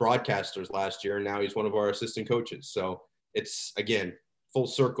broadcasters last year, and now he's one of our assistant coaches. So it's, again, full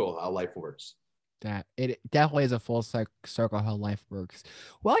circle how life works. That it definitely is a full circle how life works.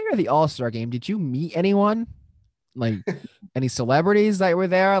 While you're at the All-Star game, did you meet anyone? Like any celebrities that were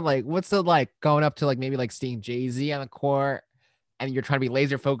there? Like, what's it like going up to like maybe like seeing Jay-Z on the court and you're trying to be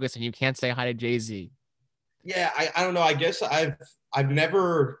laser focused and you can't say hi to Jay-Z? Yeah, I don't know. I guess I've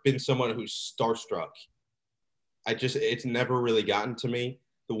never been someone who's starstruck. It's never really gotten to me.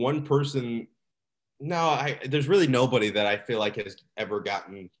 The one person, no, there's really nobody that I feel like has ever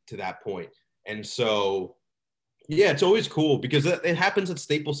gotten to that point. And so, yeah, it's always cool because it happens at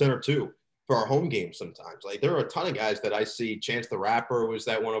Staples Center too for our home games sometimes. Like there are a ton of guys that I see. Chance the Rapper was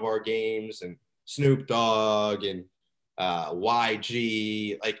at one of our games, and Snoop Dogg and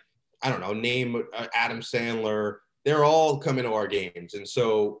YG. Like, I don't know, name Adam Sandler. They're all coming to our games. And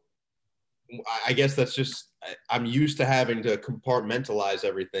so I guess that's just, I'm used to having to compartmentalize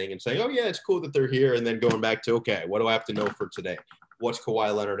everything and saying, oh, yeah, it's cool that they're here. And then going back to, okay, what do I have to know for today? What's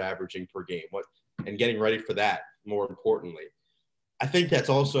Kawhi Leonard averaging per game? And getting ready for that, more importantly. I think that's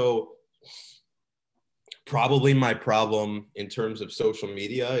also probably my problem in terms of social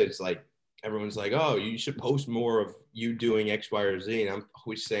media is like, everyone's like, oh, you should post more of you doing X, Y, or Z. And I'm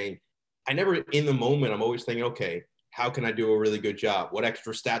always saying, I never, in the moment, I'm always thinking, okay, how can I do a really good job? What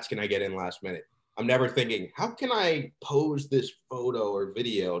extra stats can I get in last minute? I'm never thinking, how can I pose this photo or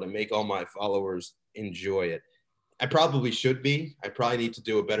video to make all my followers enjoy it? I probably should be. I probably need to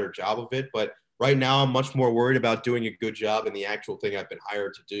do a better job of it. But right now, I'm much more worried about doing a good job in the actual thing I've been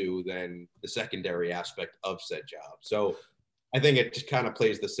hired to do than the secondary aspect of said job. So I think it just kind of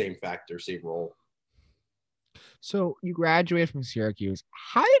plays the same role. So you graduated from Syracuse.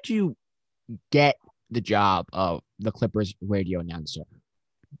 How did you get the job of the Clippers radio announcer?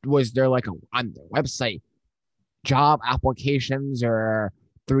 Was there like on the website job applications or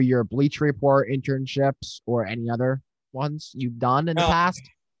through your Bleacher Report internships or any other ones you've done in the past?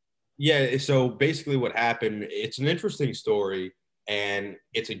 Yeah. So basically what happened, it's an interesting story and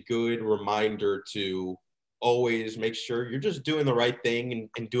it's a good reminder to always make sure you're just doing the right thing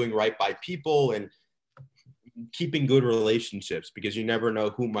and doing right by people and keeping good relationships because you never know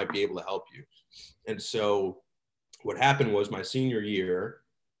who might be able to help you. And so what happened was my senior year,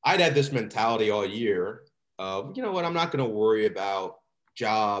 I'd had this mentality all year of, you know what, I'm not going to worry about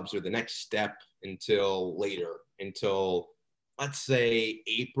jobs or the next step until later, until let's say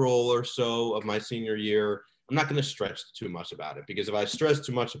April or so of my senior year. I'm not going to stress too much about it because if I stress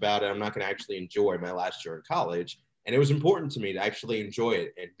too much about it, I'm not going to actually enjoy my last year in college. And it was important to me to actually enjoy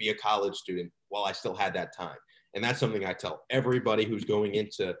it and be a college student while I still had that time. And that's something I tell everybody who's going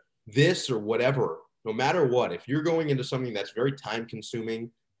into this or whatever, no matter what, if you're going into something that's very time consuming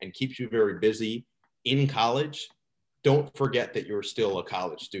and keeps you very busy in college, don't forget that you're still a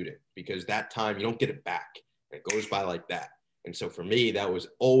college student because that time you don't get it back. It goes by like that. And so for me, that was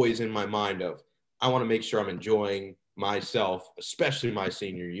always in my mind of, I want to make sure I'm enjoying myself, especially my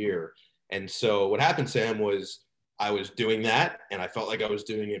senior year. And so what happened, Sam, was I was doing that and I felt like I was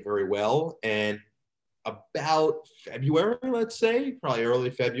doing it very well. And about February, let's say, probably early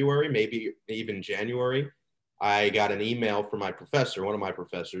February, maybe even January, I got an email from my professor, one of my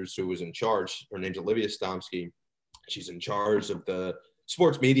professors who was in charge. Her name's Olivia Stomsky. She's in charge of the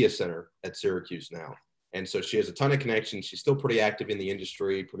Sports Media Center at Syracuse now. And so she has a ton of connections. She's still pretty active in the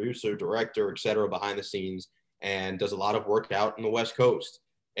industry, producer, director, et cetera, behind the scenes, and does a lot of work out in the West Coast.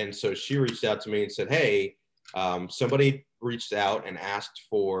 And so she reached out to me and said, hey, somebody reached out and asked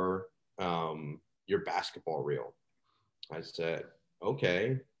for your basketball reel. I said,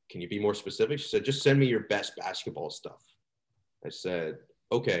 okay, can you be more specific? She said, just send me your best basketball stuff. I said,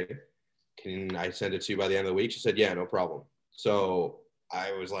 okay, can I send it to you by the end of the week? She said, yeah, no problem. So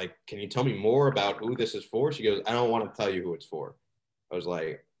I was like, can you tell me more about who this is for? She goes, I don't want to tell you who it's for. I was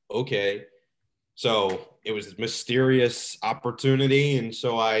like, okay. So it was a mysterious opportunity. And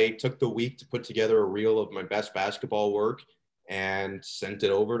so I took the week to put together a reel of my best basketball work and sent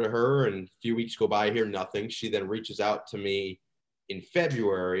it over to her. And a few weeks go by, I hear nothing. She then reaches out to me in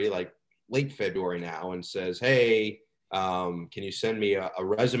February, like late February now, and says, hey, can you send me a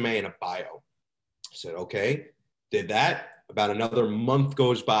resume and a bio? I said, okay, did that. About another month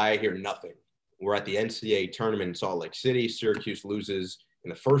goes by, I hear nothing. We're at the NCAA tournament in Salt Lake City. Syracuse loses in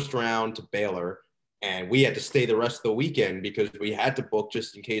the first round to Baylor. And we had to stay the rest of the weekend because we had to book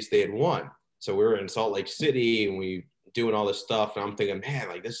just in case they had won. So we were in Salt Lake City and we doing all this stuff. And I'm thinking, man,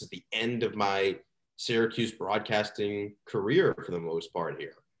 like this is the end of my Syracuse broadcasting career for the most part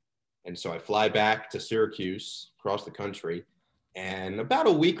here. And so I fly back to Syracuse across the country. And about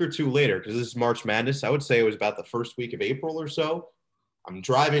a week or two later, because this is March Madness, I would say it was about the first week of April or so, I'm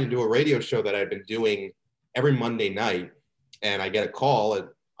driving to do a radio show that I've been doing every Monday night, and I get a call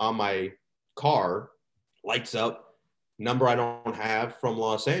on my car, lights up, number I don't have from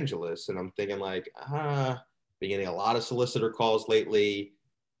Los Angeles. And I'm thinking like, been getting a lot of solicitor calls lately.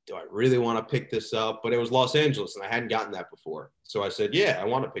 Do I really want to pick this up? But it was Los Angeles, and I hadn't gotten that before. So I said, yeah, I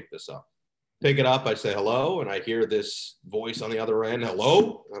want to pick this up. Pick it up. I say hello, and I hear this voice on the other end.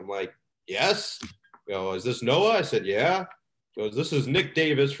 Hello? I'm like, yes. Go, is this Noah? I said, yeah. Goes, this is Nick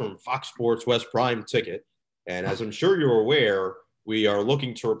Davis from Fox Sports West Prime Ticket. And as I'm sure you're aware, we are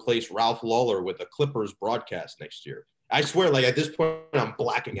looking to replace Ralph Lawler with the Clippers broadcast next year. I swear, like at this point, I'm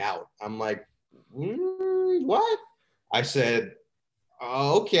blacking out. I'm like, what? I said,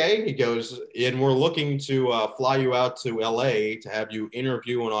 okay. He goes, and we're looking to fly you out to LA to have you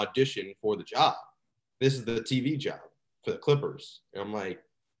interview and audition for the job. This is the TV job for the Clippers. And I'm like,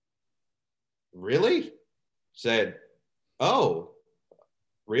 really? Said, oh,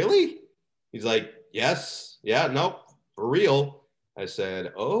 really? He's like, yes. Yeah, nope, for real. I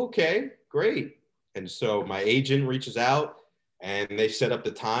said, okay, great. And so my agent reaches out and they set up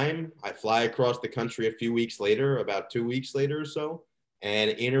the time. I fly across the country a few weeks later, about 2 weeks later or so,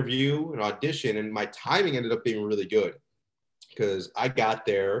 and interview and audition. And my timing ended up being really good because I got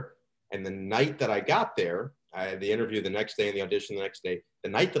there, and the night that I got there, I had the interview the next day and the audition the next day. The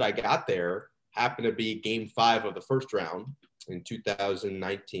night that I got there happened to be game 5 of the first round in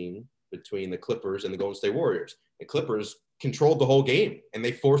 2019 between the Clippers and the Golden State Warriors. The Clippers controlled the whole game, and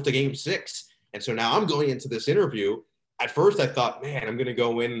they forced a game 6. And so now I'm going into this interview. At first I thought, man, I'm going to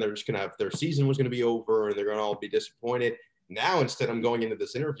go in and they're just going to have, their season was going to be over and they're going to all be disappointed. Now, instead, I'm going into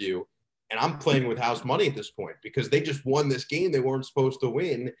this interview and I'm playing with house money at this point because they just won this game they weren't supposed to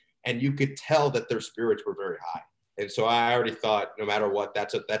win. And you could tell that their spirits were very high. And so I already thought, no matter what,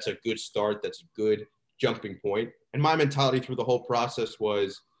 that's a good start. That's a good jumping point. And my mentality through the whole process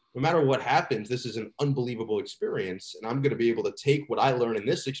was, no matter what happens, this is an unbelievable experience. And I'm going to be able to take what I learned in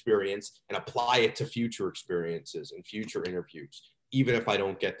this experience and apply it to future experiences and future interviews, even if I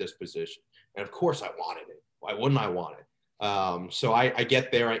don't get this position. And of course I wanted it. Why wouldn't I want it? So I get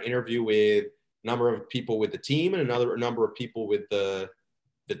there, I interview with a number of people with the team and another number of people with the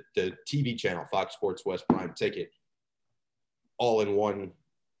TV channel, Fox Sports West Prime Ticket, all in one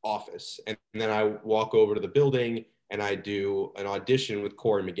office. And then I walk over to the building and I do an audition with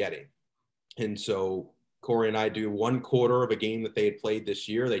Corey Maggette. And so Corey and I do 1/4 of a game that they had played this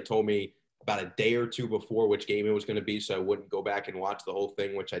year. They told me about a day or two before which game it was going to be, so I wouldn't go back and watch the whole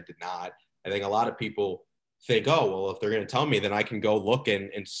thing, which I did not. I think a lot of people think, oh, well, if they're going to tell me, then I can go look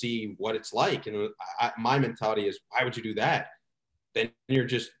and see what it's like. And my mentality is, why would you do that? Then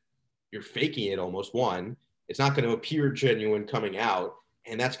you're faking it almost. One, it's not going to appear genuine coming out,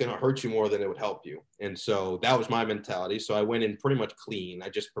 and that's going to hurt you more than it would help you. And so that was my mentality. So I went in pretty much clean. I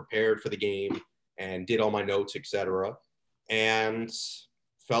just prepared for the game and did all my notes, etc., and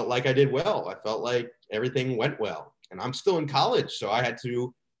felt like I did well. I felt like everything went well. And I'm still in college, so I had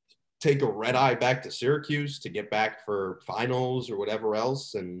to take a red eye back to Syracuse to get back for finals or whatever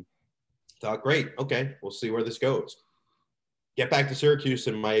else, and thought, great, okay, we'll see where this goes. Get back to Syracuse,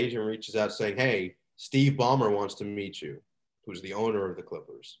 and my agent reaches out saying, hey, Steve Ballmer wants to meet you, who's the owner of the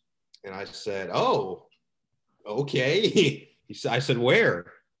Clippers. And I said, oh, okay. I said,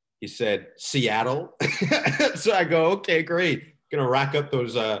 where? He said, Seattle. So I go, okay, great. Going to rack up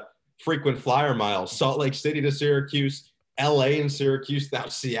those frequent flyer miles. Salt Lake City to Syracuse, LA and Syracuse, now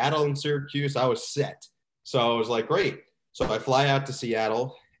Seattle and Syracuse. I was set. So I was like, great. So I fly out to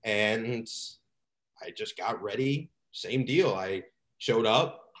Seattle, and I just got ready. Same deal. I showed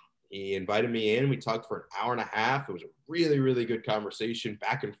up. He invited me in. We talked for an hour and a half. It was a really, really good conversation,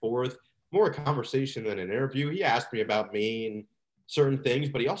 back and forth, more a conversation than an interview. He asked me about me and certain things,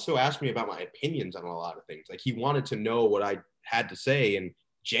 but he also asked me about my opinions on a lot of things. Like, he wanted to know what I had to say and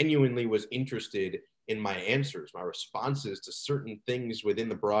genuinely was interested in my answers, my responses to certain things within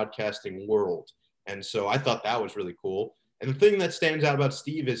the broadcasting world. And so I thought that was really cool. And the thing that stands out about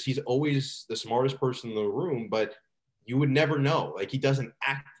Steve is he's always the smartest person in the room, but you would never know. Like, he doesn't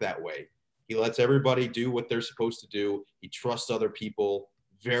act that way. He lets everybody do what they're supposed to do. He trusts other people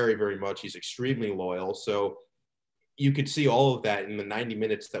very, very much. He's extremely loyal. So you could see all of that in the 90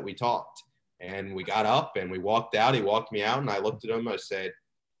 minutes that we talked. And we got up and we walked out. He walked me out, and I looked at him. I said,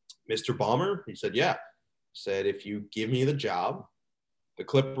 Mr. Ballmer? He said, yeah. I said, if you give me the job, the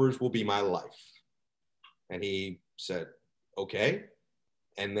Clippers will be my life. And he said, okay.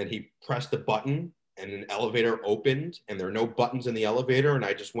 And then he pressed a button, and an elevator opened, and there were no buttons in the elevator, and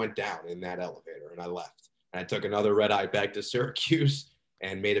I just went down in that elevator, and I left. And I took another red eye back to Syracuse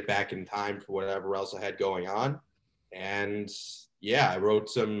and made it back in time for whatever else I had going on. And yeah, I wrote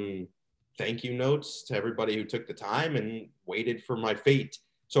some thank you notes to everybody who took the time and waited for my fate.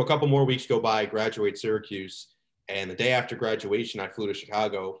 So a couple more weeks go by, I graduate Syracuse. And the day after graduation, I flew to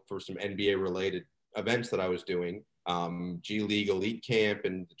Chicago for some NBA related events that I was doing, G League Elite Camp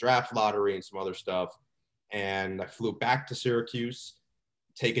and the draft lottery and some other stuff. And I flew back to Syracuse,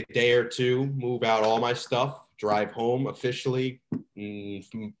 take a day or two, move out all my stuff, drive home officially,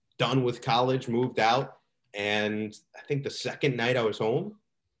 done with college, moved out. And I think the second night I was home,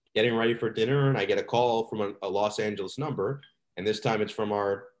 getting ready for dinner, and I get a call from a Los Angeles number. And this time it's from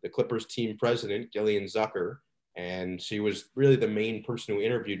the Clippers team president, Gillian Zucker. And she was really the main person who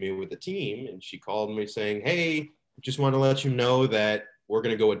interviewed me with the team. And she called me saying, hey, just want to let you know that we're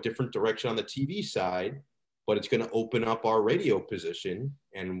going to go a different direction on the TV side, but it's going to open up our radio position.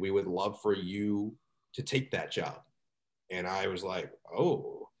 And we would love for you to take that job. And I was like,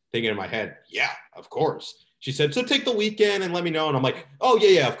 oh, thinking in my head, yeah, of course. She said, so take the weekend and let me know. And I'm like, oh,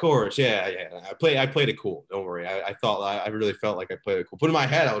 yeah, of course. Yeah. I played it cool. Don't worry. I really felt like I played it cool. But in my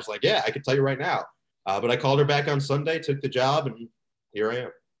head, I was like, yeah, I can tell you right now. But I called her back on Sunday, took the job, and here I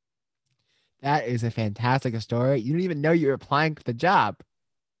am. That is a fantastic story. You didn't even know you were applying for the job.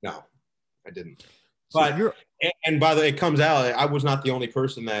 No, I didn't. So and by the way, it comes out, I was not the only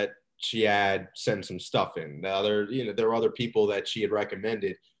person that she had sent some stuff in. There were other people that she had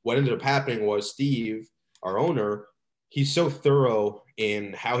recommended. What ended up happening was Steve, our owner, he's so thorough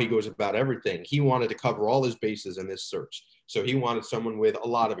in how he goes about everything. He wanted to cover all his bases in this search. So he wanted someone with a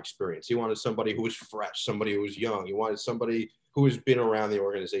lot of experience. He wanted somebody who was fresh, somebody who was young. He wanted somebody who has been around the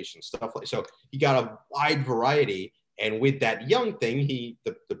organization, stuff like so. He got a wide variety. And with that young thing,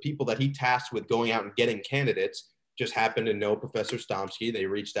 the people that he tasked with going out and getting candidates just happened to know Professor Stomsky. They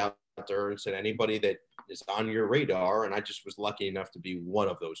reached out to her and said, anybody that is on your radar. And I just was lucky enough to be one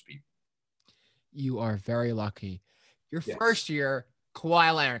of those people. You are very lucky. Your first year,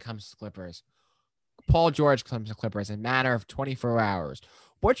 Kawhi Leonard comes to Clippers. Paul George comes to Clippers in a matter of 24 hours.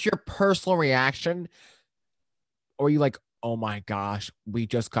 What's your personal reaction? Or are you like, oh my gosh, we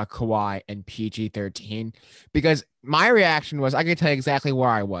just got Kawhi and PG-13? Because my reaction was, I can tell you exactly where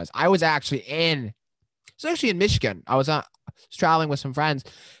I was. I was actually in Michigan. I was traveling with some friends,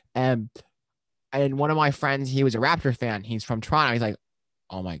 and one of my friends, he was a Raptor fan. He's from Toronto. He's like,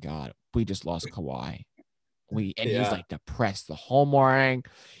 oh my God, we just lost Kawhi. He's like depressed the whole morning.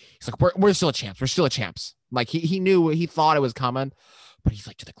 He's like, we're still champs. We're still champs. Like he knew, he thought it was coming, but he's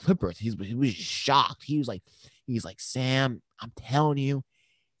like, to the Clippers. He was shocked. He's like, Sam, I'm telling you,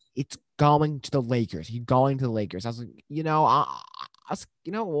 it's going to the Lakers. He's going to the Lakers. I was like,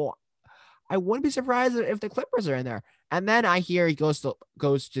 I wouldn't be surprised if the Clippers are in there. And then I hear he goes to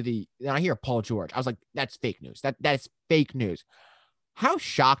then I hear Paul George. I was like, that's fake news. That's fake news. How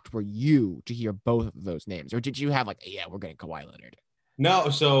shocked were you to hear both of those names? Or did you have like, yeah, we're getting Kawhi Leonard? No.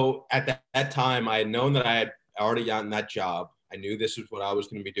 So at that time, I had known that I had already gotten that job. I knew this was what I was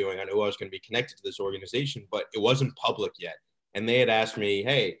going to be doing. I knew I was going to be connected to this organization, but it wasn't public yet. And they had asked me,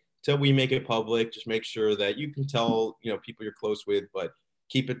 hey, till we make it public, just make sure that you can tell, people you're close with, but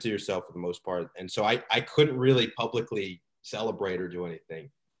keep it to yourself for the most part. And so I couldn't really publicly celebrate or do anything.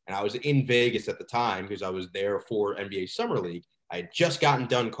 And I was in Vegas at the time because I was there for NBA Summer League. I had just gotten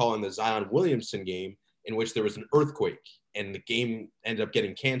done calling the Zion Williamson game in which there was an earthquake, and the game ended up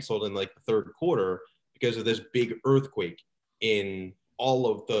getting canceled in like the third quarter because of this big earthquake in all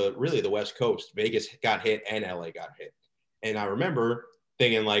of the West Coast. Vegas got hit and LA got hit. And I remember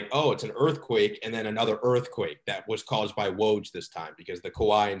thinking like, oh, it's an earthquake and then another earthquake that was caused by Woj this time because the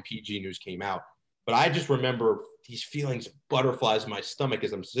Kawhi and PG news came out. But I just remember these feelings of butterflies in my stomach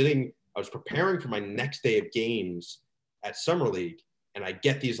as I was preparing for my next day of games at Summer League, and I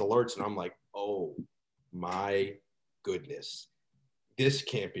get these alerts and I'm like, oh my goodness, this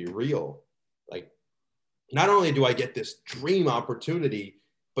can't be real. Like, not only do I get this dream opportunity,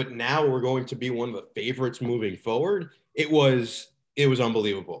 but now we're going to be one of the favorites moving forward. It was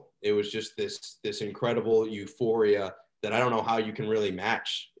unbelievable. It was just this incredible euphoria that I don't know how you can really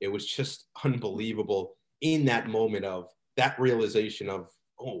match. It was just unbelievable in that moment of that realization of,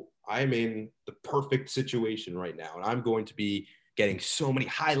 oh, I'm in the perfect situation right now. And I'm going to be getting so many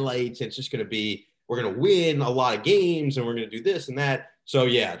highlights. And it's just going to be, we're going to win a lot of games and we're going to do this and that. So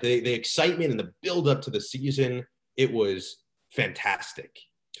yeah, the excitement and the build up to the season, it was fantastic.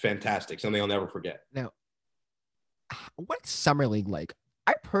 Fantastic. Something I'll never forget. Now, what's Summer League like?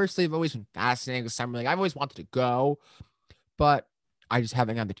 I personally have always been fascinated with Summer League. I've always wanted to go, but I just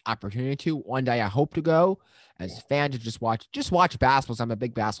haven't had the opportunity to. One day I hope to go as a fan to just watch basketball. So I'm a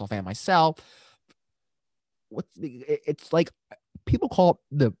big basketball fan myself. It's like people call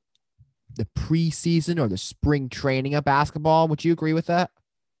it the preseason or the spring training of basketball. Would you agree with that?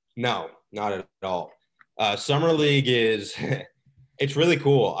 No, not at all. Summer League is it's really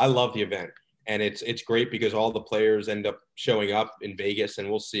cool. I love the event, and it's great because all the players end up showing up in Vegas, and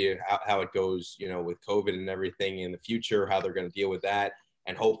we'll see how it goes, with COVID and everything in the future, how they're going to deal with that,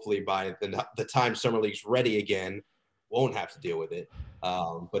 and hopefully by the time Summer League's ready again, won't have to deal with it.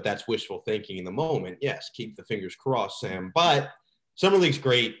 But that's wishful thinking in the moment. Yes, keep the fingers crossed, Sam. But Summer League's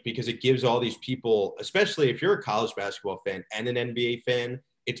great because it gives all these people, especially if you're a college basketball fan and an NBA fan,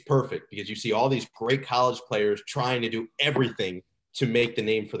 it's perfect because you see all these great college players trying to do everything to make the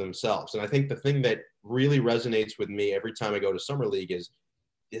name for themselves. And I think the thing that really resonates with me every time I go to Summer League is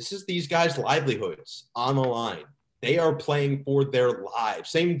this is these guys' livelihoods on the line. They are playing for their lives.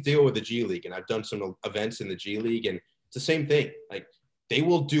 Same deal with the G League. And I've done some events in the G League, and it's the same thing. Like, they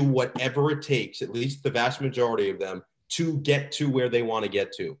will do whatever it takes, at least the vast majority of them, to get to where they want to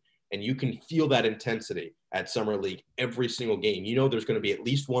get to. And you can feel that intensity at Summer League every single game. There's going to be at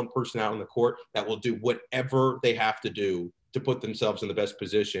least one person out on the court that will do whatever they have to do to put themselves in the best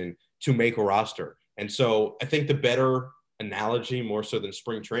position to make a roster. And so I think the better analogy, more so than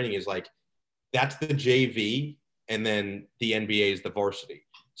spring training, is like that's the JV, and then the NBA is the varsity.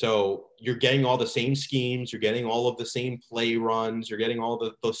 So you're getting all the same schemes, you're getting all of the same play runs, you're getting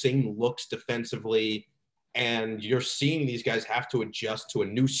all the same looks defensively, and you're seeing these guys have to adjust to a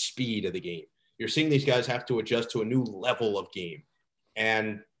new speed of the game. You're seeing these guys have to adjust to a new level of game.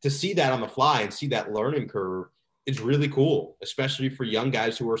 And to see that on the fly and see that learning curve is really cool, especially for young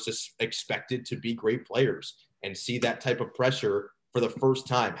guys who are expected to be great players, and see that type of pressure for the first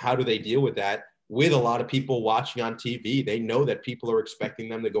time. How do they deal with that? With a lot of people watching on TV, they know that people are expecting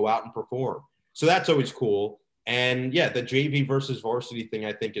them to go out and perform. So that's always cool. And yeah, the JV versus varsity thing,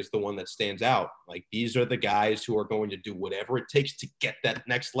 I think, is the one that stands out. Like, these are the guys who are going to do whatever it takes to get that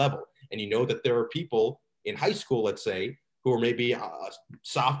next level. And you know that there are people in high school, let's say, who are maybe a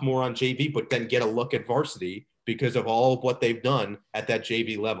sophomore on JV, but then get a look at varsity because of all of what they've done at that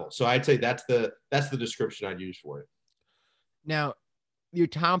JV level. So I'd say that's the description I'd use for it. Now, your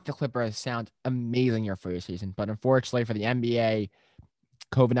time with the Clippers sounds amazing your first season, but unfortunately for the NBA,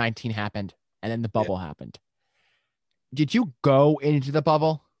 COVID-19 happened, and then the bubble happened. Did you go into the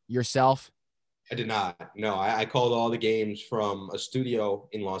bubble yourself? I did not. No, I called all the games from a studio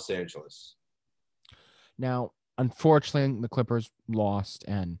in Los Angeles. Now, unfortunately, the Clippers lost,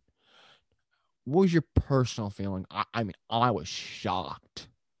 and what was your personal feeling? I mean, I was shocked.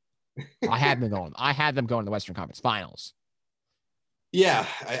 I had them going to the Western Conference Finals. Yeah,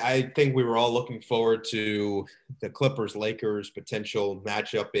 I think we were all looking forward to the Clippers-Lakers potential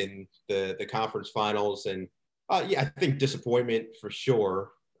matchup in the conference finals. And I think disappointment for sure,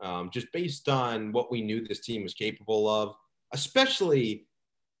 just based on what we knew this team was capable of, especially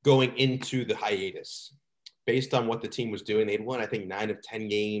going into the hiatus. Based on what the team was doing, they'd won, I think, 9 of 10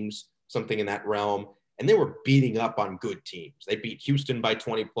 games, something in that realm. And they were beating up on good teams. They beat Houston by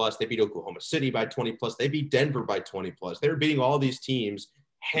 20 plus. They beat Oklahoma City by 20 plus. They beat Denver by 20 plus. They were beating all these teams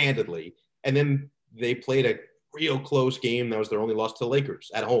handedly. And then they played a real close game. That was their only loss to the Lakers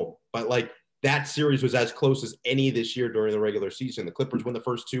at home. But like, that series was as close as any this year during the regular season. The Clippers win the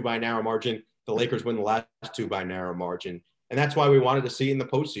first 2 by a narrow margin. The Lakers win the last 2 by a narrow margin. And that's why we wanted to see it in the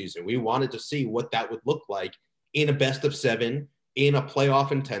postseason. We wanted to see what that would look like in a best of 7, in a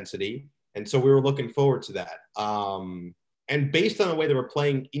playoff intensity. And so we were looking forward to that. And based on the way they were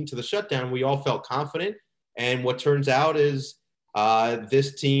playing into the shutdown, we all felt confident. And what turns out is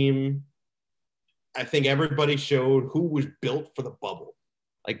this team, I think everybody showed who was built for the bubble.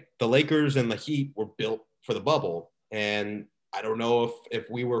 Like, the Lakers and the Heat were built for the bubble. And I don't know if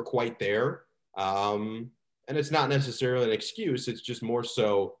we were quite there. And it's not necessarily an excuse. It's just more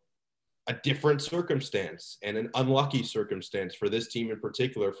so a different circumstance and an unlucky circumstance for this team in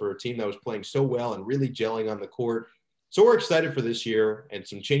particular, for a team that was playing so well and really gelling on the court. So we're excited for this year and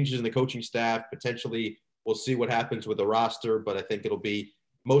some changes in the coaching staff. Potentially, we'll see what happens with the roster, but I think it'll be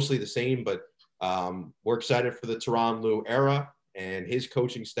mostly the same. But we're excited for the Tyronn Lue era and his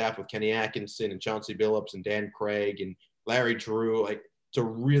coaching staff with Kenny Atkinson and Chauncey Billups and Dan Craig and Larry Drew. Like, it's a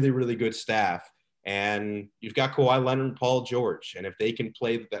really, really good staff. And you've got Kawhi Leonard and Paul George. And if they can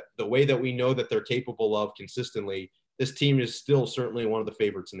play the way that we know that they're capable of consistently, this team is still certainly one of the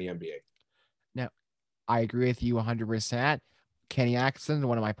favorites in the NBA. Now, I agree with you 100%. Kenny Atkinson,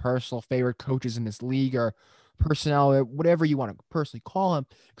 one of my personal favorite coaches in this league, or personnel, whatever you want to personally call him.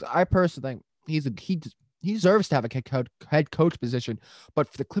 Because I personally think he deserves to have a head coach position. But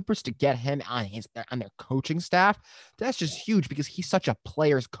for the Clippers to get him on their coaching staff, that's just huge because he's such a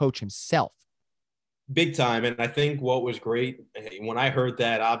player's coach himself. Big time. And I think what was great when I heard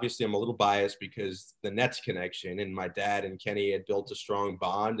that, obviously I'm a little biased because the Nets connection, and my dad and Kenny had built a strong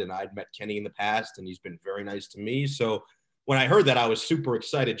bond, and I'd met Kenny in the past and he's been very nice to me. So when I heard that, I was super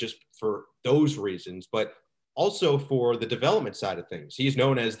excited just for those reasons, but also for the development side of things. He's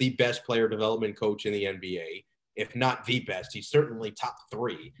known as the best player development coach in the NBA, if not the best. He's certainly top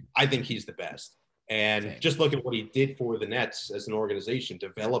three. I think he's the best. And Same. just look at what he did for the Nets as an organization,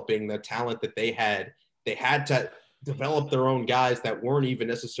 developing the talent that they had. They had to develop their own guys that weren't even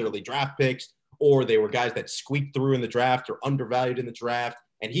necessarily draft picks, or they were guys that squeaked through in the draft or undervalued in the draft,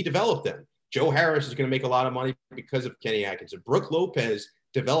 and he developed them. Joe Harris is going to make a lot of money because of Kenny Atkinson. Brooke Lopez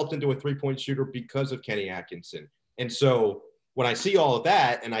developed into a three-point shooter because of Kenny Atkinson. And so when I see all of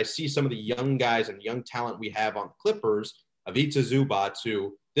that, and I see some of the young guys and young talent we have on the Clippers, Ivica Zubac,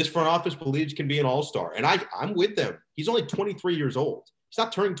 who this front office believes can be an all-star. And I'm with them. He's only 23 years old. He's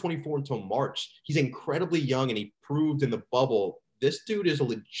not turning 24 until March. He's incredibly young, and he proved in the bubble this dude is a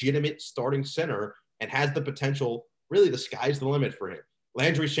legitimate starting center and has the potential. Really, the sky's the limit for him.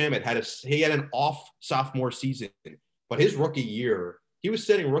 Landry Shamet had an off sophomore season, but his rookie year, he was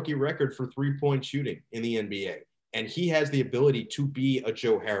setting rookie record for three-point shooting in the NBA. And he has the ability to be a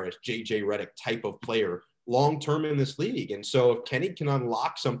Joe Harris, JJ Redick type of player long-term in this league. And so if Kenny can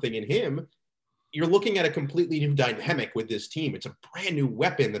unlock something in him, you're looking at a completely new dynamic with this team. It's a brand new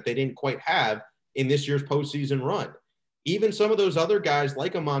weapon that they didn't quite have in this year's postseason run. Even some of those other guys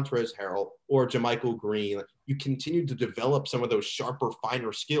like a Montrezl Harrell or JaMychal Green, you continue to develop some of those sharper,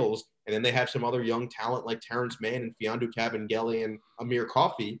 finer skills. And then they have some other young talent like Terrence Mann and Fiondu Kabengele and Amir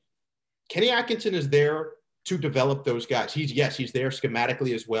Coffey. Kenny Atkinson is there to develop those guys. He's there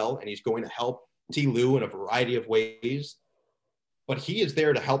schematically as well, and he's going to help T. Lue in a variety of ways. But he is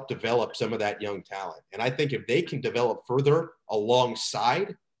there to help develop some of that young talent. And I think if they can develop further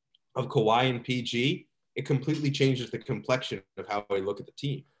alongside of Kawhi and PG, it completely changes the complexion of how I look at the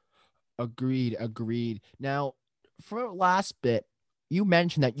team. Agreed. Now, for last bit, you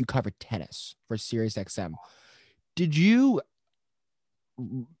mentioned that you covered tennis for SiriusXM. Did you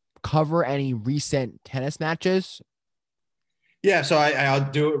cover any recent tennis matches? Yeah, so I'll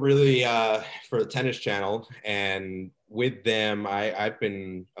do it really for the Tennis Channel. And with them, I've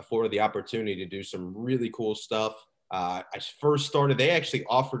been afforded the opportunity to do some really cool stuff. I first started, they actually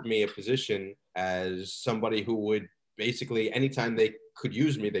offered me a position as somebody who would basically, anytime they could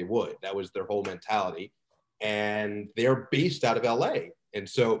use me, they would. That was their whole mentality. And they're based out of LA. And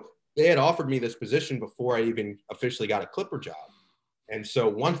so they had offered me this position before I even officially got a Clipper job. And so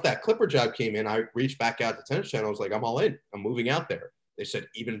once that Clipper job came in, I reached back out to Tennis Channel. I was like, I'm all in. I'm moving out there. They said,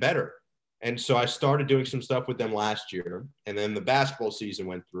 even better. And so I started doing some stuff with them last year. And then the basketball season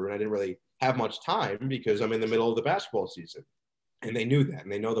went through, and I didn't really have much time because I'm in the middle of the basketball season. And they knew that.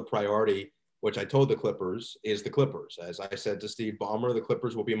 And they know the priority, which I told the Clippers, is the Clippers. As I said to Steve Ballmer, the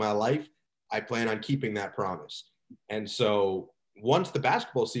Clippers will be my life. I plan on keeping that promise. And so once the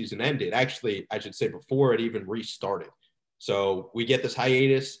basketball season ended, actually, I should say before it even restarted, so we get this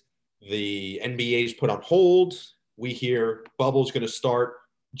hiatus. The NBA's put on hold. We hear bubble's going to start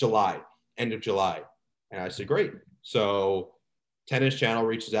July, end of July. And I said, great. So Tennis Channel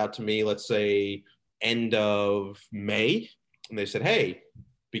reaches out to me, let's say end of May. And they said, hey,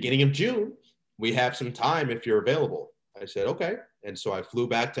 beginning of June, we have some time if you're available. I said, okay. And so I flew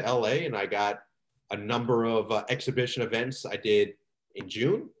back to LA, and I got a number of exhibition events I did in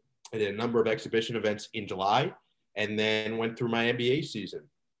June. I did a number of exhibition events in July, and then went through my NBA season.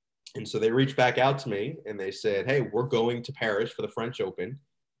 And so they reached back out to me and they said, hey, we're going to Paris for the French Open.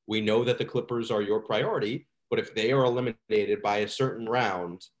 We know that the Clippers are your priority, but if they are eliminated by a certain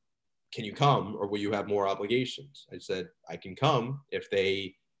round, can you come, or will you have more obligations? I said, I can come if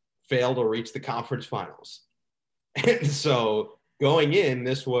they fail to reach the conference finals. And so going in,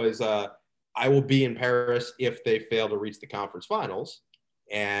 this was, I will be in Paris if they fail to reach the conference finals.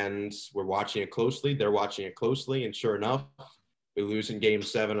 And we're watching it closely. They're watching it closely. And sure enough, we lose in game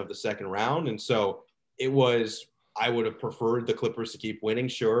 7 of the second round. And so it was, I would have preferred the Clippers to keep winning,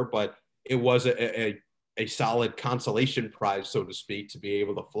 sure, but it was a solid consolation prize, so to speak, to be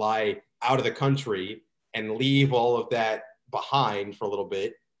able to fly out of the country and leave all of that behind for a little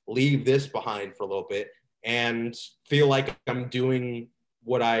bit, leave this behind for a little bit, and feel like I'm doing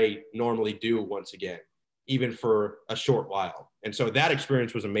what I normally do once again, even for a short while. And so that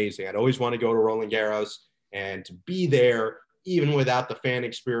experience was amazing. I'd always want to go to Roland Garros, and to be there, even without the fan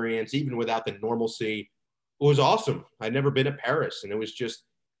experience, even without the normalcy, it was awesome. I'd never been to Paris, and it was just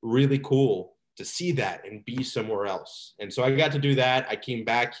really cool to see that and be somewhere else. And so I got to do that. I came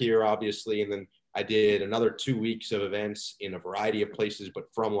back here, obviously, and then I did another 2 weeks of events in a variety of places, but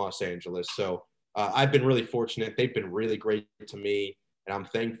from Los Angeles. So I've been really fortunate. They've been really great to me, and I'm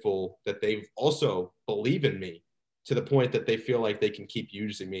thankful that they've also believe in me to the point that they feel like they can keep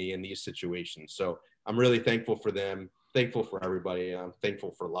using me in these situations. So I'm really thankful for them, thankful for everybody. I'm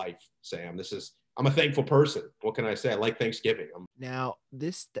thankful for life, Sam. I'm a thankful person. What can I say? I like Thanksgiving. Now,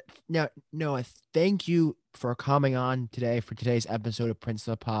 Noah, thank you for coming on today for today's episode of Prince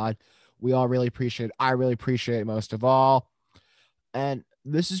of the Pod. We all really appreciate it. I really appreciate it most of all. And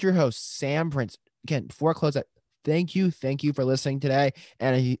this is your host, Sam Prince. Again, before I close that, thank you for listening today.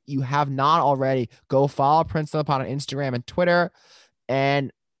 And if you have not already, go follow Prince of the Pod on Instagram and Twitter.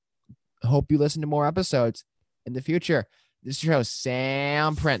 And hope you listen to more episodes in the future. This is your host,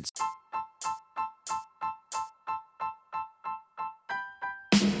 Sam Prince.